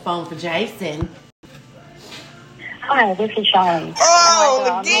answered the phone for Jason. Hi, this is Shawnee.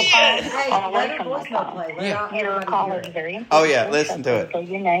 Oh, again! Hey, Or away let her from my voicemail phone. play. Yeah. Your call is very important. Oh, yeah, listen to it. So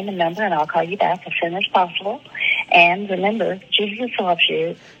your name and number, and I'll call you back as soon as possible. And remember, Jesus loves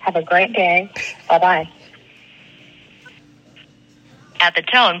you. Have a great day. Bye-bye. At the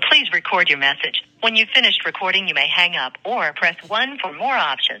tone, please record your message. When you've finished recording, you may hang up or press 1 for more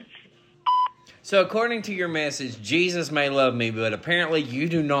options. So according to your message, Jesus may love me, but apparently you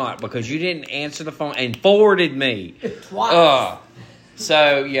do not, because you didn't answer the phone and forwarded me. Twice.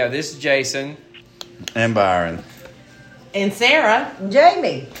 So, yeah, this is Jason. And Byron. And Sarah.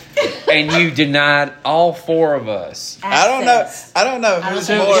 Jamie. And you denied all four of us. I don't know who's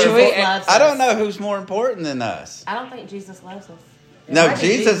I don't more. think Jesus loves I don't us. know who's more important than us. I don't think Jesus loves us. No, might be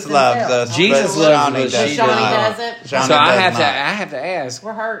Jesus Jesus loves himself. us. Jesus but loves Shawnee us. does Shawnee not. doesn't. Shawnee So I does not. have to ask,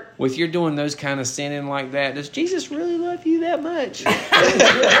 We're hurt. with you doing those kind of sinning like that, does Jesus really love you that much?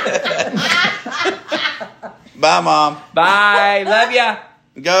 Bye, Mom. Bye. Love ya.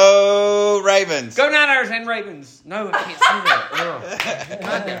 Go Ravens. Go Niners and Ravens. No, I can't say that. Ugh.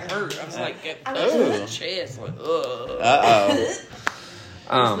 I got hurt. I was like, Ooh. chest. Like, ugh. Uh-oh.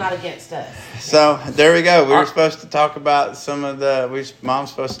 It's not against us. So, there we go. We were supposed to talk about some of the... Mom's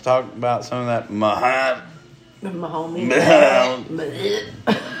supposed to talk about some of that Mahomie.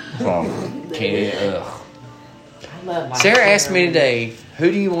 Can't. Ugh. I love my Sarah asked me today,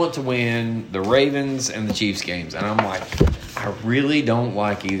 who do you want to win the Ravens and the Chiefs games? And I'm like, I really don't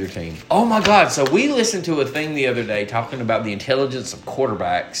like either team. Oh my God. So we listened to a thing the other day talking about the intelligence of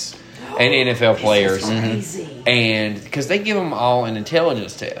quarterbacks and NFL players. Crazy. And because they give them all an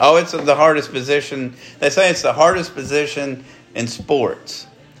intelligence test. Oh, it's the hardest position. They say it's the hardest position in sports.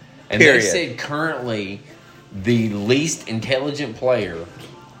 And period. they said currently the least intelligent player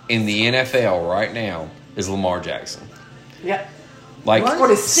in the NFL right now is Lamar Jackson. Yep. Like He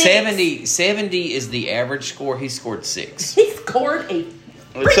scored a 6. 70 is the average score. He scored 6. He scored a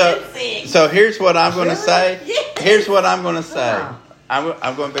freaking 6. So here's what I'm going to say. Yes. Here's what I'm going to say. Wow.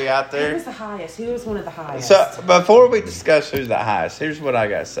 I'm going to be out Who there. was the highest? Who was one of the highest? So before we discuss who's the highest, here's what I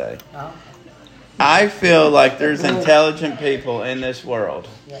got to say. Oh, I feel like there's intelligent people in this world.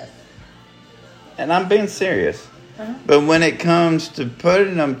 yes. And I'm being serious. But when it comes to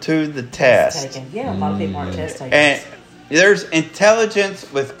putting them to the test, Taken. Yeah, a lot of people aren't test takers. and there's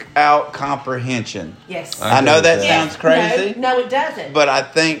intelligence without comprehension. Yes. I know that Yes. sounds crazy, No, it doesn't. but I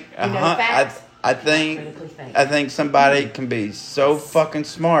think facts. I Critically think. think somebody can be so fucking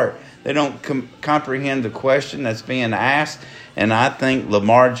smart they don't comprehend the question that's being asked, and I think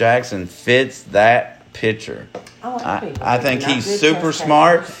Lamar Jackson fits that picture. I think he's super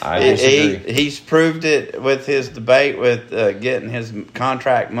smart. I disagree. He's proved it with his debate with getting his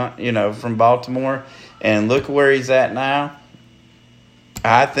contract, from Baltimore, and look where he's at now.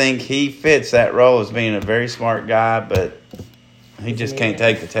 I think he fits that role as being a very smart guy, but he just can't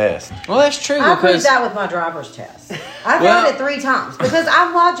take the test. Well, that's true I proved because that with my driver's test. I Well- failed it 3 times because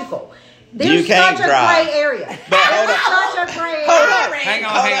I'm logical. There's You can't such a drive. gray area. But hold There's on. such a gray Hold area. on. hang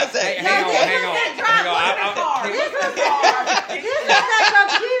on, Hold hang on on, a second. hang on.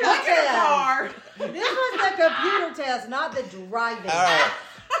 This was the computer test, not the driving. All right.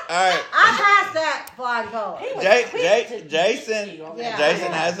 I passed that flying color. Jason Yeah.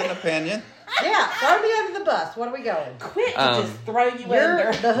 Jason has an opinion. Yeah, throw me under the bus. What are we going? Quit to just throw you You're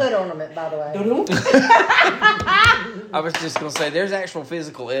under. the hood ornament, by the way. I was just going to say, there's actual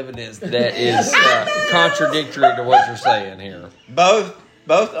physical evidence that is contradictory to what you're saying here. Both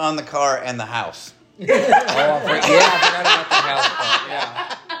on the car and the house. I forgot about the house part.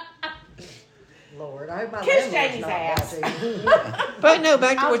 Yeah. Lord, I hope my Kiss landlord's Jamie's not ass. watching. But no,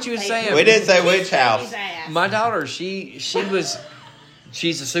 back to what you were saying. We didn't say which house. My daughter, she's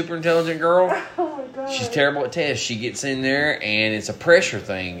a super intelligent girl. Oh my God. She's terrible at tests. She gets in there and it's a pressure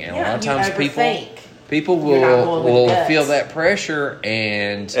thing, and a lot of you times overthink. people You're not going with will the guts. feel that pressure,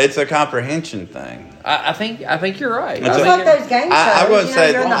 and It's a comprehension thing. I think you're right. It's I It's think like you're- those game shows. I wouldn't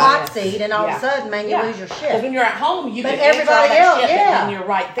say you're in the that. hot seat, and all of a sudden, man, you lose your Because when shit. you're at home, you But can answer all everybody that else, shit, but yeah. when you're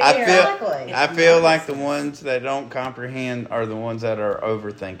right there. Exactly. I feel like the ones that don't comprehend are the ones that are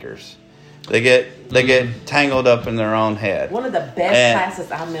overthinkers. They get tangled up in their own head. One of the best And-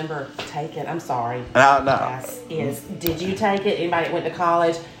 classes I remember taking, I'm sorry, No. class is, did you take it? Anybody that went to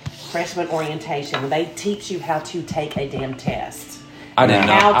college? Freshman orientation. When they teach you how to take a damn test. I didn't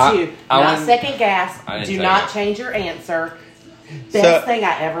know. How to I not wouldn't- second guess. I didn't Do take not it. change your answer. Best thing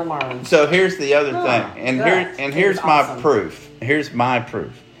I ever learned. So here's the other thing, and good. here's It was my awesome. proof. Here's my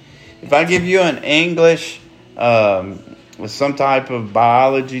proof. If I give you an English with some type of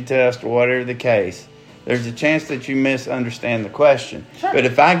biology test or whatever the case, there's a chance that you misunderstand the question. Sure. But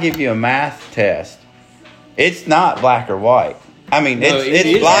if I give you a math test, it's not black or white. I mean, No, it's it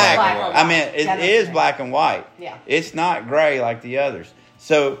is black. black or I mean, white. it That is makes black and white. Yeah. It's not gray like the others.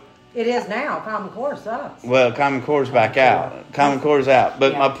 So, It is now. Common Core sucks. well, Common Core's back out. Common Core's out.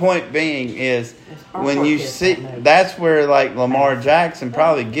 But Yeah. my point being is, Our when poor you kids see, don't know. that's where like Lamar Jackson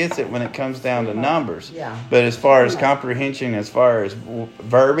probably gets it when it comes down to numbers. Yeah. But as far as comprehension, as far as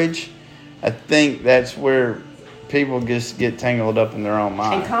verbiage, I think that's where people just get tangled up in their own And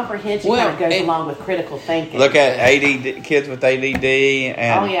mind. comprehension Well, kind of goes and- along with critical thinking. Look at ADD kids with ADD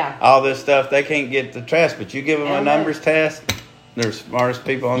and Oh, yeah. all this stuff. They can't get the test, but you give them a Yeah. numbers test, they're the smartest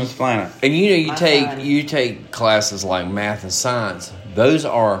people on this planet. And you My take son. classes like math and science. Those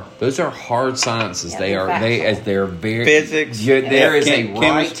are hard sciences. Yeah, they they're are factual. They're very There Yeah, is a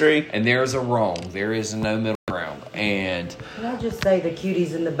chemistry. right and there is a wrong. There is no middle ground. And Can I just say the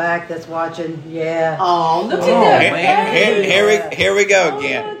cuties in the back that's watching? Yeah. Oh, look Oh, at Here, that. here we go Oh,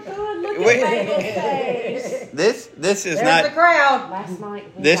 again. my God, look Wait. at Megan's face. This is There's not. the crowd. Last night,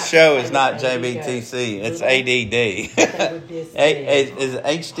 we This got show to is play not with baby JBTC. goats. It's ADD. With this Is it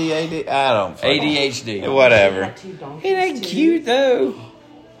HDAD? I don't. fucking- ADHD. Whatever. Had two donkeys, It ain't too. cute though.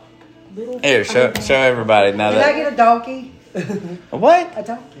 Little- Here, show everybody now Can I that. get a donkey? What? A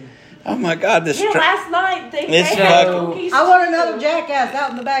donkey. Oh my God! This. Yeah, last night they This had fucking- donkeys. I want another jackass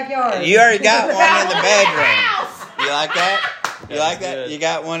out in the backyard. You already got one in the bedroom. House. You like that? You like that? good. You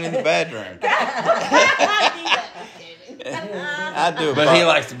got one in the bedroom. I do. But he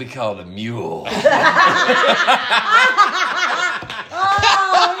likes to be called a mule.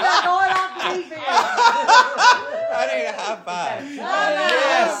 Oh, we are going off the deep end. I need a high five.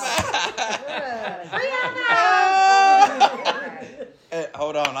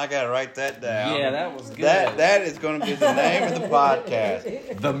 Hold on, I gotta write that down. Yeah, that was good. That is going to be the name of the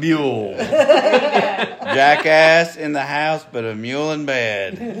podcast. The mule. Jackass in the house, but a mule in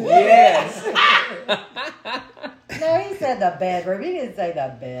bed. Yes. No, he said the bedroom. He didn't say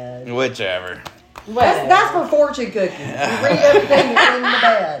the bed. Whichever. That's for fortune cookies. You read everything that's in the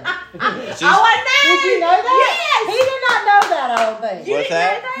bed. Oh, I know. Did you know that? Yes. He did not know that, I don't think. What's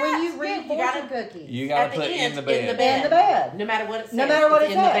that? When you read You fortune gotta- cookies. You At gotta the put end, in the bed. in the bed. In the bed. No matter what it says. No matter what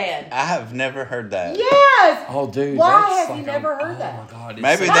it's it in the says. bed. I have never heard that. Yes. Oh, dude. Why that's have like you never heard Oh that? my God. it's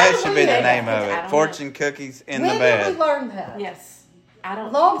Maybe so- that How should do be we the know name that? of I it. don't Fortune cookies in When the did we bed. learn that? Yes. I A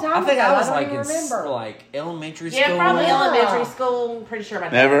don't. long time I think ago. I was don't like even in remember. like elementary Yeah, school. probably Yeah. elementary school. Pretty sure about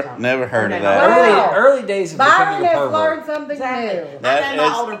that. Never heard of no, that. Wow. Early days of Byron becoming a has pervert. learned something Exactly. new. That I know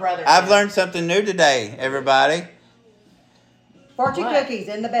is- my older brother. I've did. learned something new today, everybody. Fortune What? cookies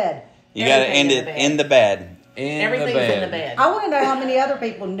in the bed. You got to Everything end in it the bed. in the bed. In Everything's the bed. in the bed. I want to know how many other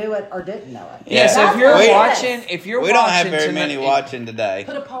people knew it or didn't know it. Yeah, so if That's you're what it watching, is. if you're We watching don't have very tonight- many watching today.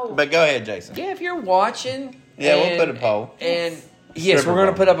 Put a poll. But go ahead, Jason. Yeah, if you're watching, Yeah, we'll and- put a poll. And yes, Stripper we're going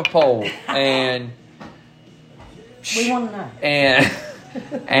to poll. put up a poll, and We want to know. and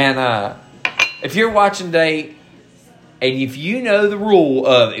if you're watching today, and if you know the rule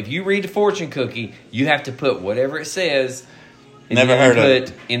of if you read the fortune cookie, you have to put whatever it says. And Never you heard of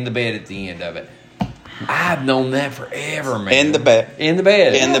put in the bed at the end of it. I've known that forever, man. In the bed. In the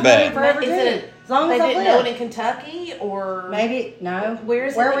bed. In the Yeah, bed. forever Is did. it long They as I didn't know it in live. Kentucky or Maybe, no. Where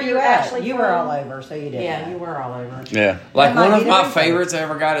is it Where that were you're you at? actually You were from? all over, so you did. Yeah, you were all over. Yeah. Like That might one be of the my reason. favorites I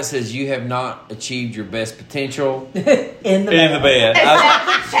ever got, it says, "You have not achieved your best potential In the bed.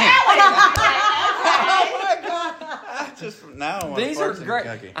 Just now I want These a are fortune great.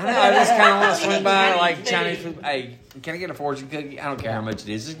 cookie. I know. I just kind of want to swing by like Chinese food. Hey, can I get a fortune cookie? I don't care how much it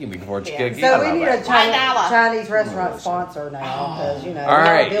is. Just give me a fortune cookie. So I we love need that. a Chinese restaurant sponsor now, because you know. All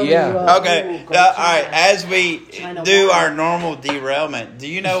right, we're building yeah. you up. Okay, great all China. right. As we China do wine. our normal derailment, do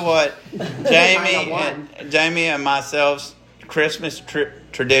you know what wine. Jamie and myself's Christmas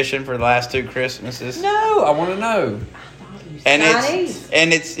tradition for the last 2 Christmases? No, I want to know. And Chinese.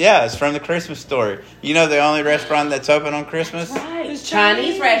 it's from the Christmas Story. You know the only restaurant that's open on Christmas? Right.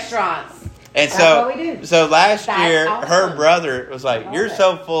 Chinese restaurants. And That's what we do. so last That's year, awesome. her brother was like, Love "You're it.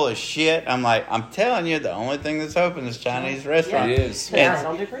 so full of shit." I'm like, "I'm telling you, the only thing that's open is Chinese restaurant." It is. Yeah,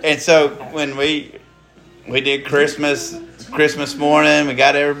 don't do Christmas. And so when we did Christmas morning, we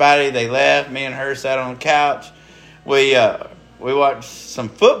got everybody. They left. Me and her sat on the couch. We watched some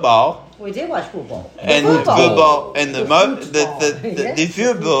football. We did watch football. And football and the footballs.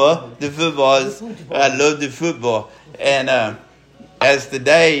 I love the football. And as the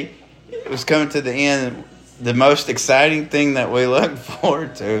day was coming to the end, the most exciting thing that we looked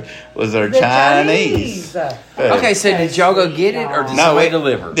forward to was our The Chinese. food. Okay, so did y'all go get it or did somebody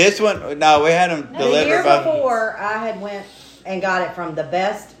deliver? This one, no, we had them The delivered. year by- before, I had went and got it from the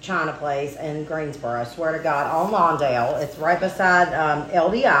best China place in Greensboro. I swear to God, on Lawndale. It's right beside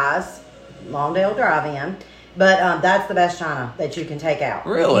LDI's, Lawndale Drive-In. But that's the best China that you can take out.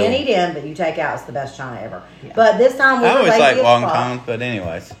 Really? You can eat in, but you take out. It's the best China ever. But this time we I were always lazy like as Wong fuck. Kong, but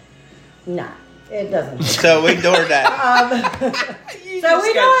anyways. No, it doesn't. So we doored that. So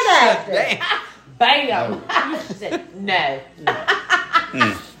we DoorDashed it. Bam. She said, no.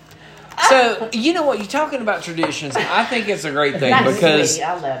 So, you know what? You're talking about traditions. I think it's a great thing That's because, sweet.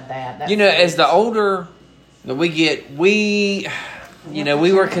 I love that. That's you know, as the older that we get, we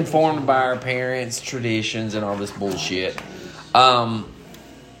were conformed by our parents' traditions and all this bullshit.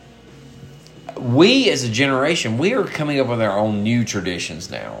 We, as a generation, we are coming up with our own new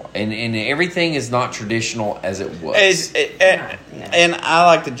traditions now. And everything is not traditional as it was. And I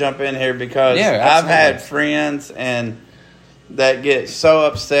like to jump in here because Yeah, I've had absolutely. friends and that get so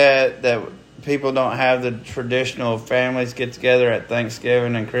upset that people don't have the traditional families get together at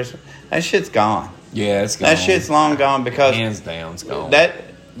Thanksgiving and Christmas. That shit's gone. Yeah, it's gone. That shit's long gone because hands down, it's gone.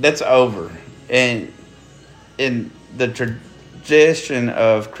 that's over. And in the tradition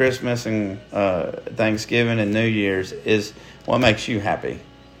of Christmas and Thanksgiving and New Year's is what makes you happy.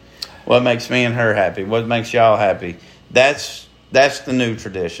 What makes me and her happy. What makes y'all happy. That's the new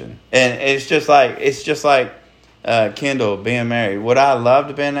tradition. And it's just like Kendall being married. Would I love to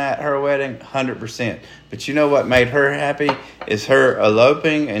have been at her wedding? 100%. But you know what made her happy is her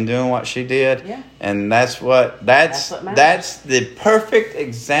eloping and doing what she did. Yeah. And that's what matters. That's the perfect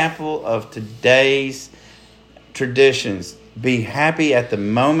example of today's traditions. Be happy at the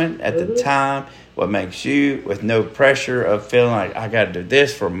moment, at the time. What makes you, with no pressure of feeling like I got to do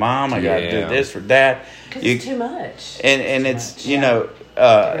this for mom, I got to do this for dad. Because it's too much. And it's this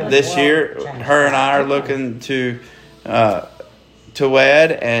year, her and I are looking to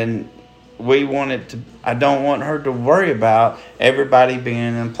wed, and we wanted to. I don't want her to worry about everybody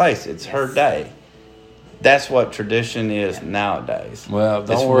being in place. It's her day. That's what tradition is nowadays. Well,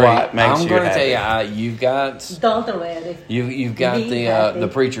 don't It's worry. what makes I'm you going to happy. tell you, you've got Don't do it. you've got Be happy. the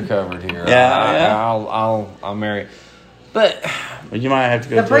preacher covered here. Yeah. I'll marry. But You might have to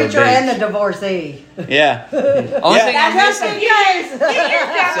go The to preacher a beach. and the divorcee. Yeah. only Yeah. thing I'm Just missing. in case.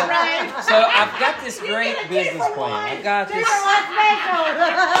 So I've got this great business plan. I've got this.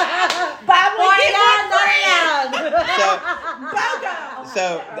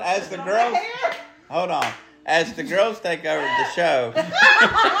 So as the girls, hold on. As the girls take over the show,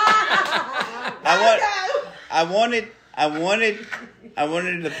 I wanted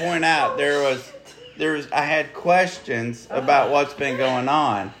to point out there was I had questions about what's been going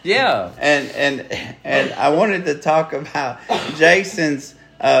on. Yeah. And I wanted to talk about Jason's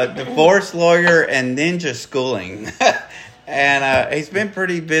divorce lawyer and ninja schooling. And he's been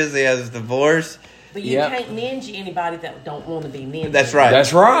pretty busy as a divorce. But you can't ninja anybody that don't want to be ninja. That's right.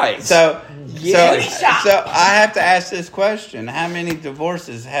 That's right. So Yes. so I have to ask this question. How many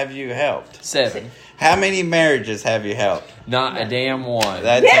divorces have you helped? 7. How many marriages have you helped? Not a damn one.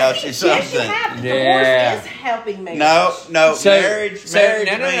 That tells you Yes, you something. have. Yeah. Divorce is helping marriage. No, So- marriage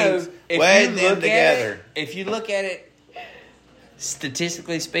no. means If wed you them look at together. it, if you look at it,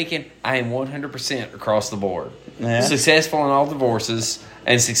 statistically speaking, I am 100% across the board. Yeah. Successful in all divorces.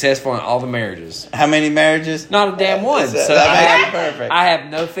 and successful in all the marriages. How many marriages? Not a damn one. So Perfect. I have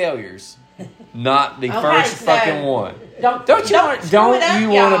no failures. Not the Okay, first so fucking one. Don't you screw want it to up,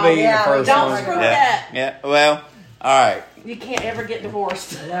 be y'all. the Yeah, first don't one? screw it Yeah. up. Yeah. Well, all right. You can't ever get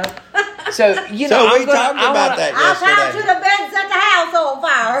divorced. No. So you know, So we I'm gonna, talked about that I'll tie to yesterday. the bed and set the house on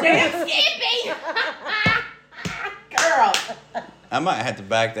fire. Girl. I might have to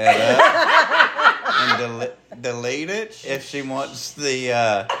back that up and delete it if she wants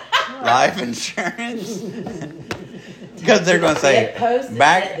the life insurance. Because they're going to say, It posted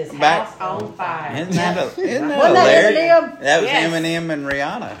back. set this house on fire. Isn't that Wasn't that hilarious? Eminem? That was Yes. Eminem and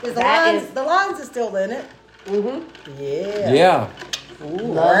Rihanna. Is That is- the lines are still in it. Mm-hmm. Yeah. Yeah.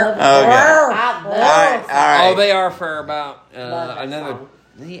 Love. Okay. I love All right. Oh, they are for about Love that another. song.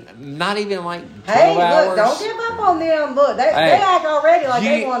 Not even like 12 Hey, hours. look, don't give up on them. Look, they Hey, act already like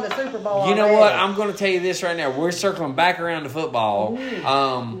they you- won the Super Bowl. You know already. what? I'm going to tell you this right now. We're circling back around to football.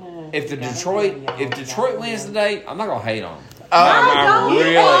 If Detroit wins today, I'm not going to hate on them. I'm don't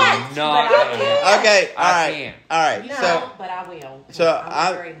really what? not. But I gonna- can't. Okay. All I right. can't. All right. You So know, but I will. so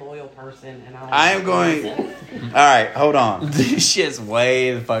I'm a very loyal person, and I am going. All right. Hold on. This shit's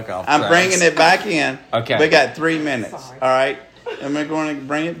way the fuck off. I'm tracks. bringing it back in. Okay. We got 3 minutes. Sorry. All right. And we're going to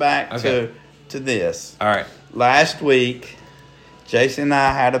bring it back Okay. to this. All right. Last week, Jason and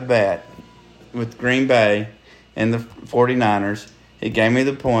I had a bet with Green Bay and the 49ers. He gave me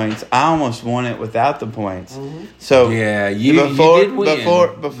the points. I almost won it without the points. So Yeah, you did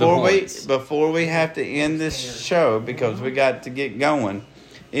win before we have to end this show, because we got to get going,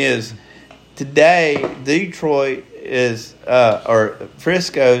 is today Detroit is or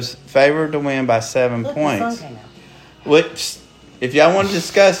Frisco's favored to win by 7 Look, the sun points. came out. Which, if y'all want to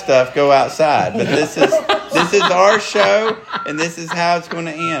discuss stuff, go outside. But this is our show, and this is how it's going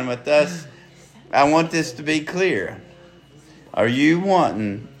to end with us. I want this to be clear. Are you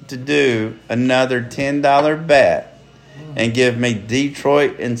wanting to do another $10 bet and give me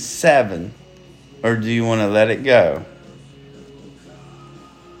Detroit in 7, or do you want to let it go?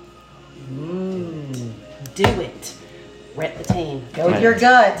 Do it. Rep the team. Go with your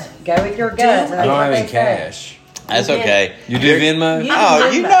gut. Go with your gut. I don't have any cash. That's okay. You do Venmo? Oh,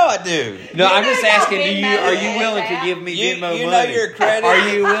 you know I do. No, I'm just know asking. Venmo Are you is willing to that. give me You- Venmo you know money? your credit. Are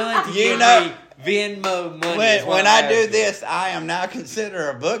you willing to You give know- me Venmo money? is what When I'm I do asking. this, I am now considered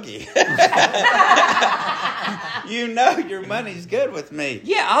a boogie. You know your money's good with me.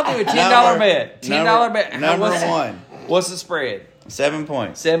 Yeah, I'll do a $10 Number- bet. $10 bet. Number What's- one, What's the spread? 7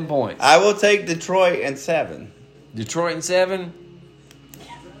 points. 7 points. I will take Detroit in 7. Detroit in 7.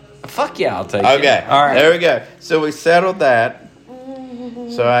 Fuck yeah, I'll take it. Okay, All right. there we go. So we settled that.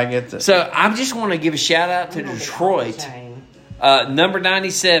 So I get to. So I just want to give a shout out to Detroit. Number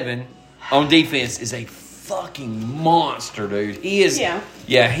 97 on defense is a fucking monster, dude. He is. Yeah.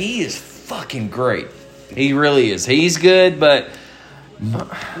 He is fucking great. He really is. He's good, but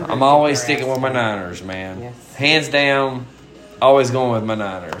I'm always sticking with my Niners, man. Yes. Hands down, always going with my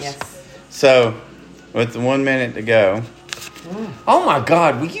Niners. Yes. So, with the 1 minute to go, Oh my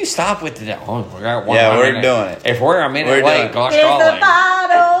God! Will you stop with that? Oh, we got one Yeah, we're minute. doing it. If we're a minute We're doing late, it. gosh Here's the golly.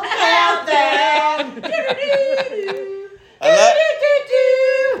 final countdown.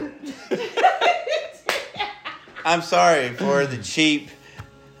 I'm sorry for the cheap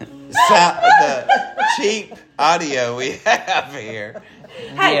audio we have here.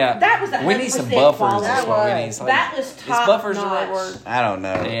 Hey, Yeah. that was We need some 100% buffers. quality. Is what we need. That was Is top buffers the right notch. word? I don't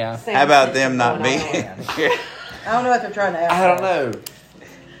know. Yeah. How about them not being Going on. here? I don't know what they're trying to ask. I don't know.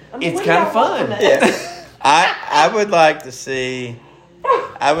 I mean, It's what kind do of y'all want fun. from us? I would like to see.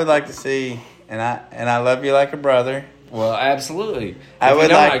 And I love you like a brother. Well, absolutely. I If would you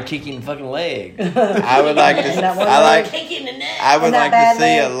don't, like- I'd kick you in the fucking leg. I would like to. That one I like. Kick in the neck. I would Isn't that like bad, to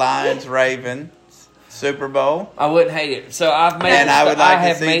see a man? Lions Ravens Super Bowl, I wouldn't hate it. So I've made. and I would like to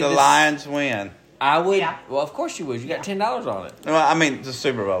have see made the this- Lions win. I would. Yeah. Well, of course you would. You got $10 on it. Well, I mean the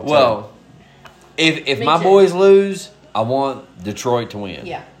Super Bowl. Well, if Me my too. boys lose, I want Detroit to win.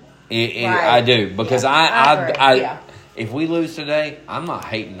 Yeah. Right. I do because Yeah, I agree. Yeah. if we lose today, I'm not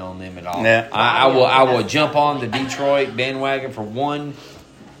hating on them at all. Yeah. I will jump on the Detroit bandwagon for one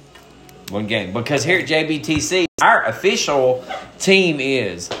game because here at JBTC, our official team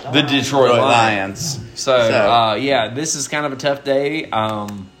is the Detroit Lions. So yeah, this is kind of a tough day.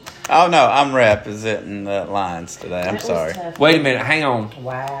 Oh no, I'm representing the Lions today. I'm That was sorry. tough. Wait a minute, hang on.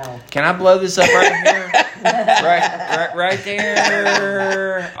 Wow. Can I blow this up right here? right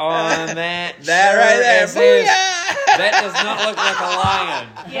there on that. That shirt right there. that says- Booyah! That does not look like a lion.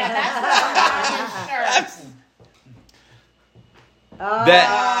 Yeah, that's what I'm shirt.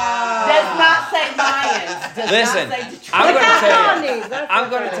 Does not say Lions. Does Listen, not say Detroit I'm going to tell you. That's I'm what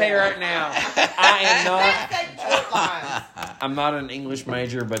going to that tell you is. right now. I am not. Does say Detroit Lions. I'm not an English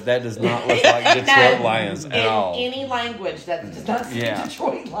major, but that does not look like Detroit No, Lions at in all. any language that does not say Yeah.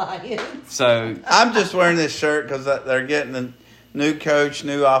 Detroit Lions. So I'm just wearing this shirt because they're getting a new coach,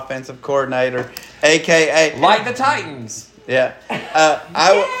 new offensive coordinator, a.k.a. like the Titans. Yeah. Go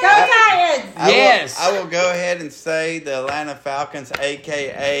Titans! Yes. I will go ahead and say the Atlanta Falcons,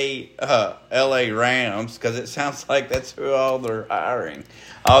 a.k.a. L.A. Rams, because it sounds like that's who all they're hiring.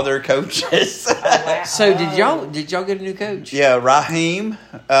 All their coaches. So did y'all get a new coach? Yeah, Raheem,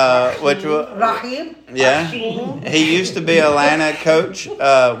 which was... Raheem? Yeah. He used to be Atlanta coach.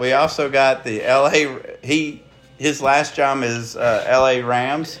 We also got the L.A. His last job is L.A.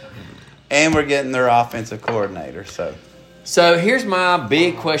 Rams. And we're getting their offensive coordinator, So here's my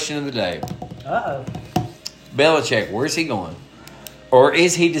big question of the day. Uh-oh. Belichick, where's he going? Or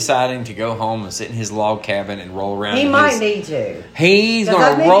is he deciding to go home and sit in his log cabin and roll around? He might need to. He's Because I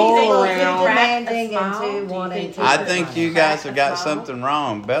going to think roll he's a little too around. demanding Crack and the too smile? wanting Do you to. think I think you guys have got something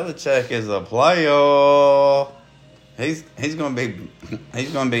wrong. Belichick is a player. He's going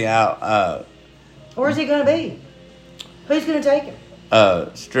to be out. Where's he going to be? Who's going to take him?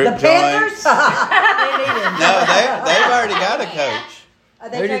 Strip The Panthers? joints. They need him. No, they've already got a coach. Are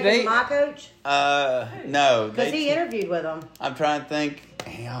Who they did taking they- my coach? No, Because he interviewed with them. I'm trying to think.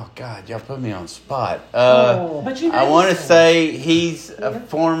 Oh God, y'all put me on spot. But you know I want to this say he's a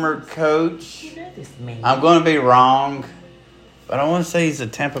former coach. You know this man. I'm going to be wrong, but I want to say he's a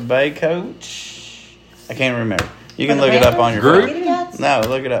Tampa Bay coach. I can't remember. You can For the look it up on your Panthers? phone. Kitty Cats? No,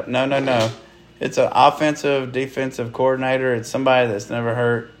 look it up. No. It's an offensive, defensive coordinator. It's somebody that's never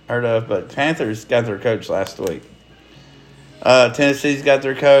heard of, but Panthers got their coach last week. Tennessee's got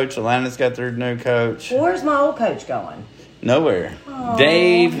their coach. Atlanta's got their new coach. Where's my old coach going? Nowhere.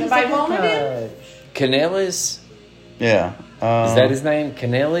 Dave He's a Anybody good want him? coach. Canellis? Yeah. Is that his name?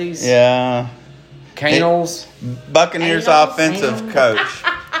 Canellis? Yeah. Canels? Buccaneers Anals? offensive coach.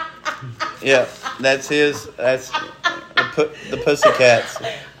 Yeah, that's his. That's the Pussycats.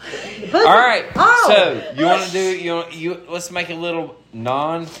 All right. Oh. So you want to do let's make a little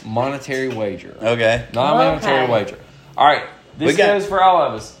non-monetary wager. Okay. Non-monetary Okay. wager. All right. This We got- goes for all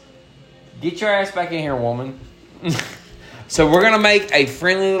of us. Get your ass back in here, woman. So we're gonna make a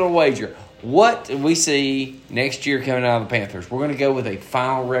friendly little wager. What do we see next year coming out of the Panthers? We're gonna go with a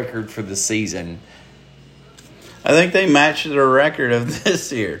final record for the season. I think they matched their record of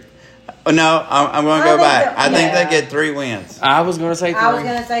this year. Oh, no, I'm going to go I think back. that- I think yeah. they get 3 wins. I was gonna say 3. I was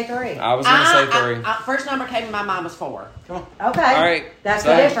going to say 3. I was gonna say 3. First number came in my mind was 4. Come on. Okay. All right. That's So-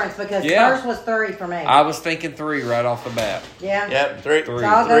 the difference because Yeah. first was 3 for me. I was thinking 3 right off the bat. Yeah. Yep, three Three.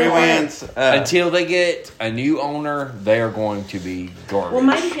 I'll go with wins. Until they get a new owner, they are going to be garbage. Well,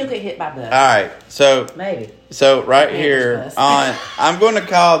 maybe he'll get hit by bus. all right, Maybe. so right Yeah, here it's on, I'm going to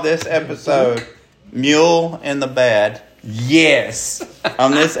call this episode "Mule in the Bed." Yes.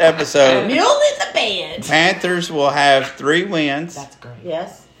 On this episode, Mule in the bed. Panthers will have 3 wins, That's great.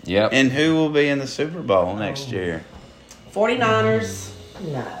 Yes. Yep. and who will be in the Super Bowl next year? 49ers.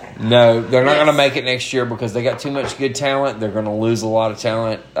 No. No, they're not Yes. going to make it next year because they got too much good talent. They're going to lose a lot of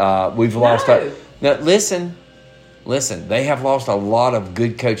talent. We've lost. Now, listen. They have lost a lot of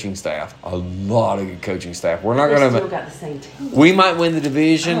good coaching staff. A lot of good coaching staff. We're not They going still to. got the same team. We might win the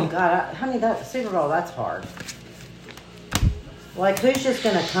division. Oh, God. Honey, that Super Bowl, that's hard. Like, who's just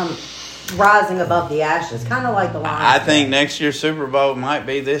going to come rising above the ashes? Kind of like the Lions. I think next year's Super Bowl might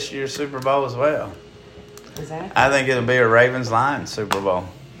be this year's Super Bowl as well. Exactly. I think it'll be a Ravens-Lions Super Bowl.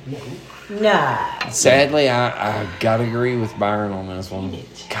 No. Sadly, I got to agree with Byron on this one.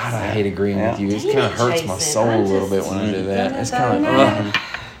 God, I hate agreeing with you. It Damn kind of it, hurts my Jason. soul a I'm little bit just- when I do that. It's Doesn't kind matter. of.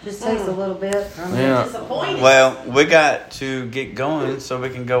 Just takes a little bit. Yeah. Disappointed. Well, we got to get going so we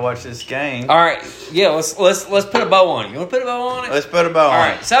can go watch this game. All right. Yeah. Let's put a bow on it. You want to put a bow on it? Let's put a bow on. All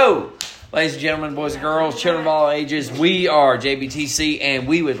right, so, ladies and gentlemen, boys and girls, children of all ages, we are JBTC, and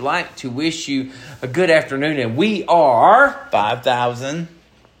we would like to wish you a good afternoon, and we are 5,000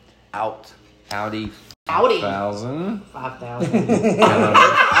 out. Howdy Howdy. 1,000. 5,000.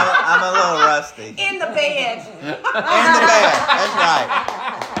 I'm a little rusty. In the bed. In the bed. That's right.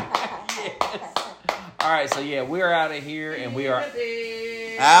 All right, so yeah, we're out of here, and we are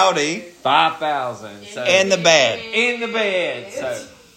Howdy. 5,000. So In the bed. in the bed. So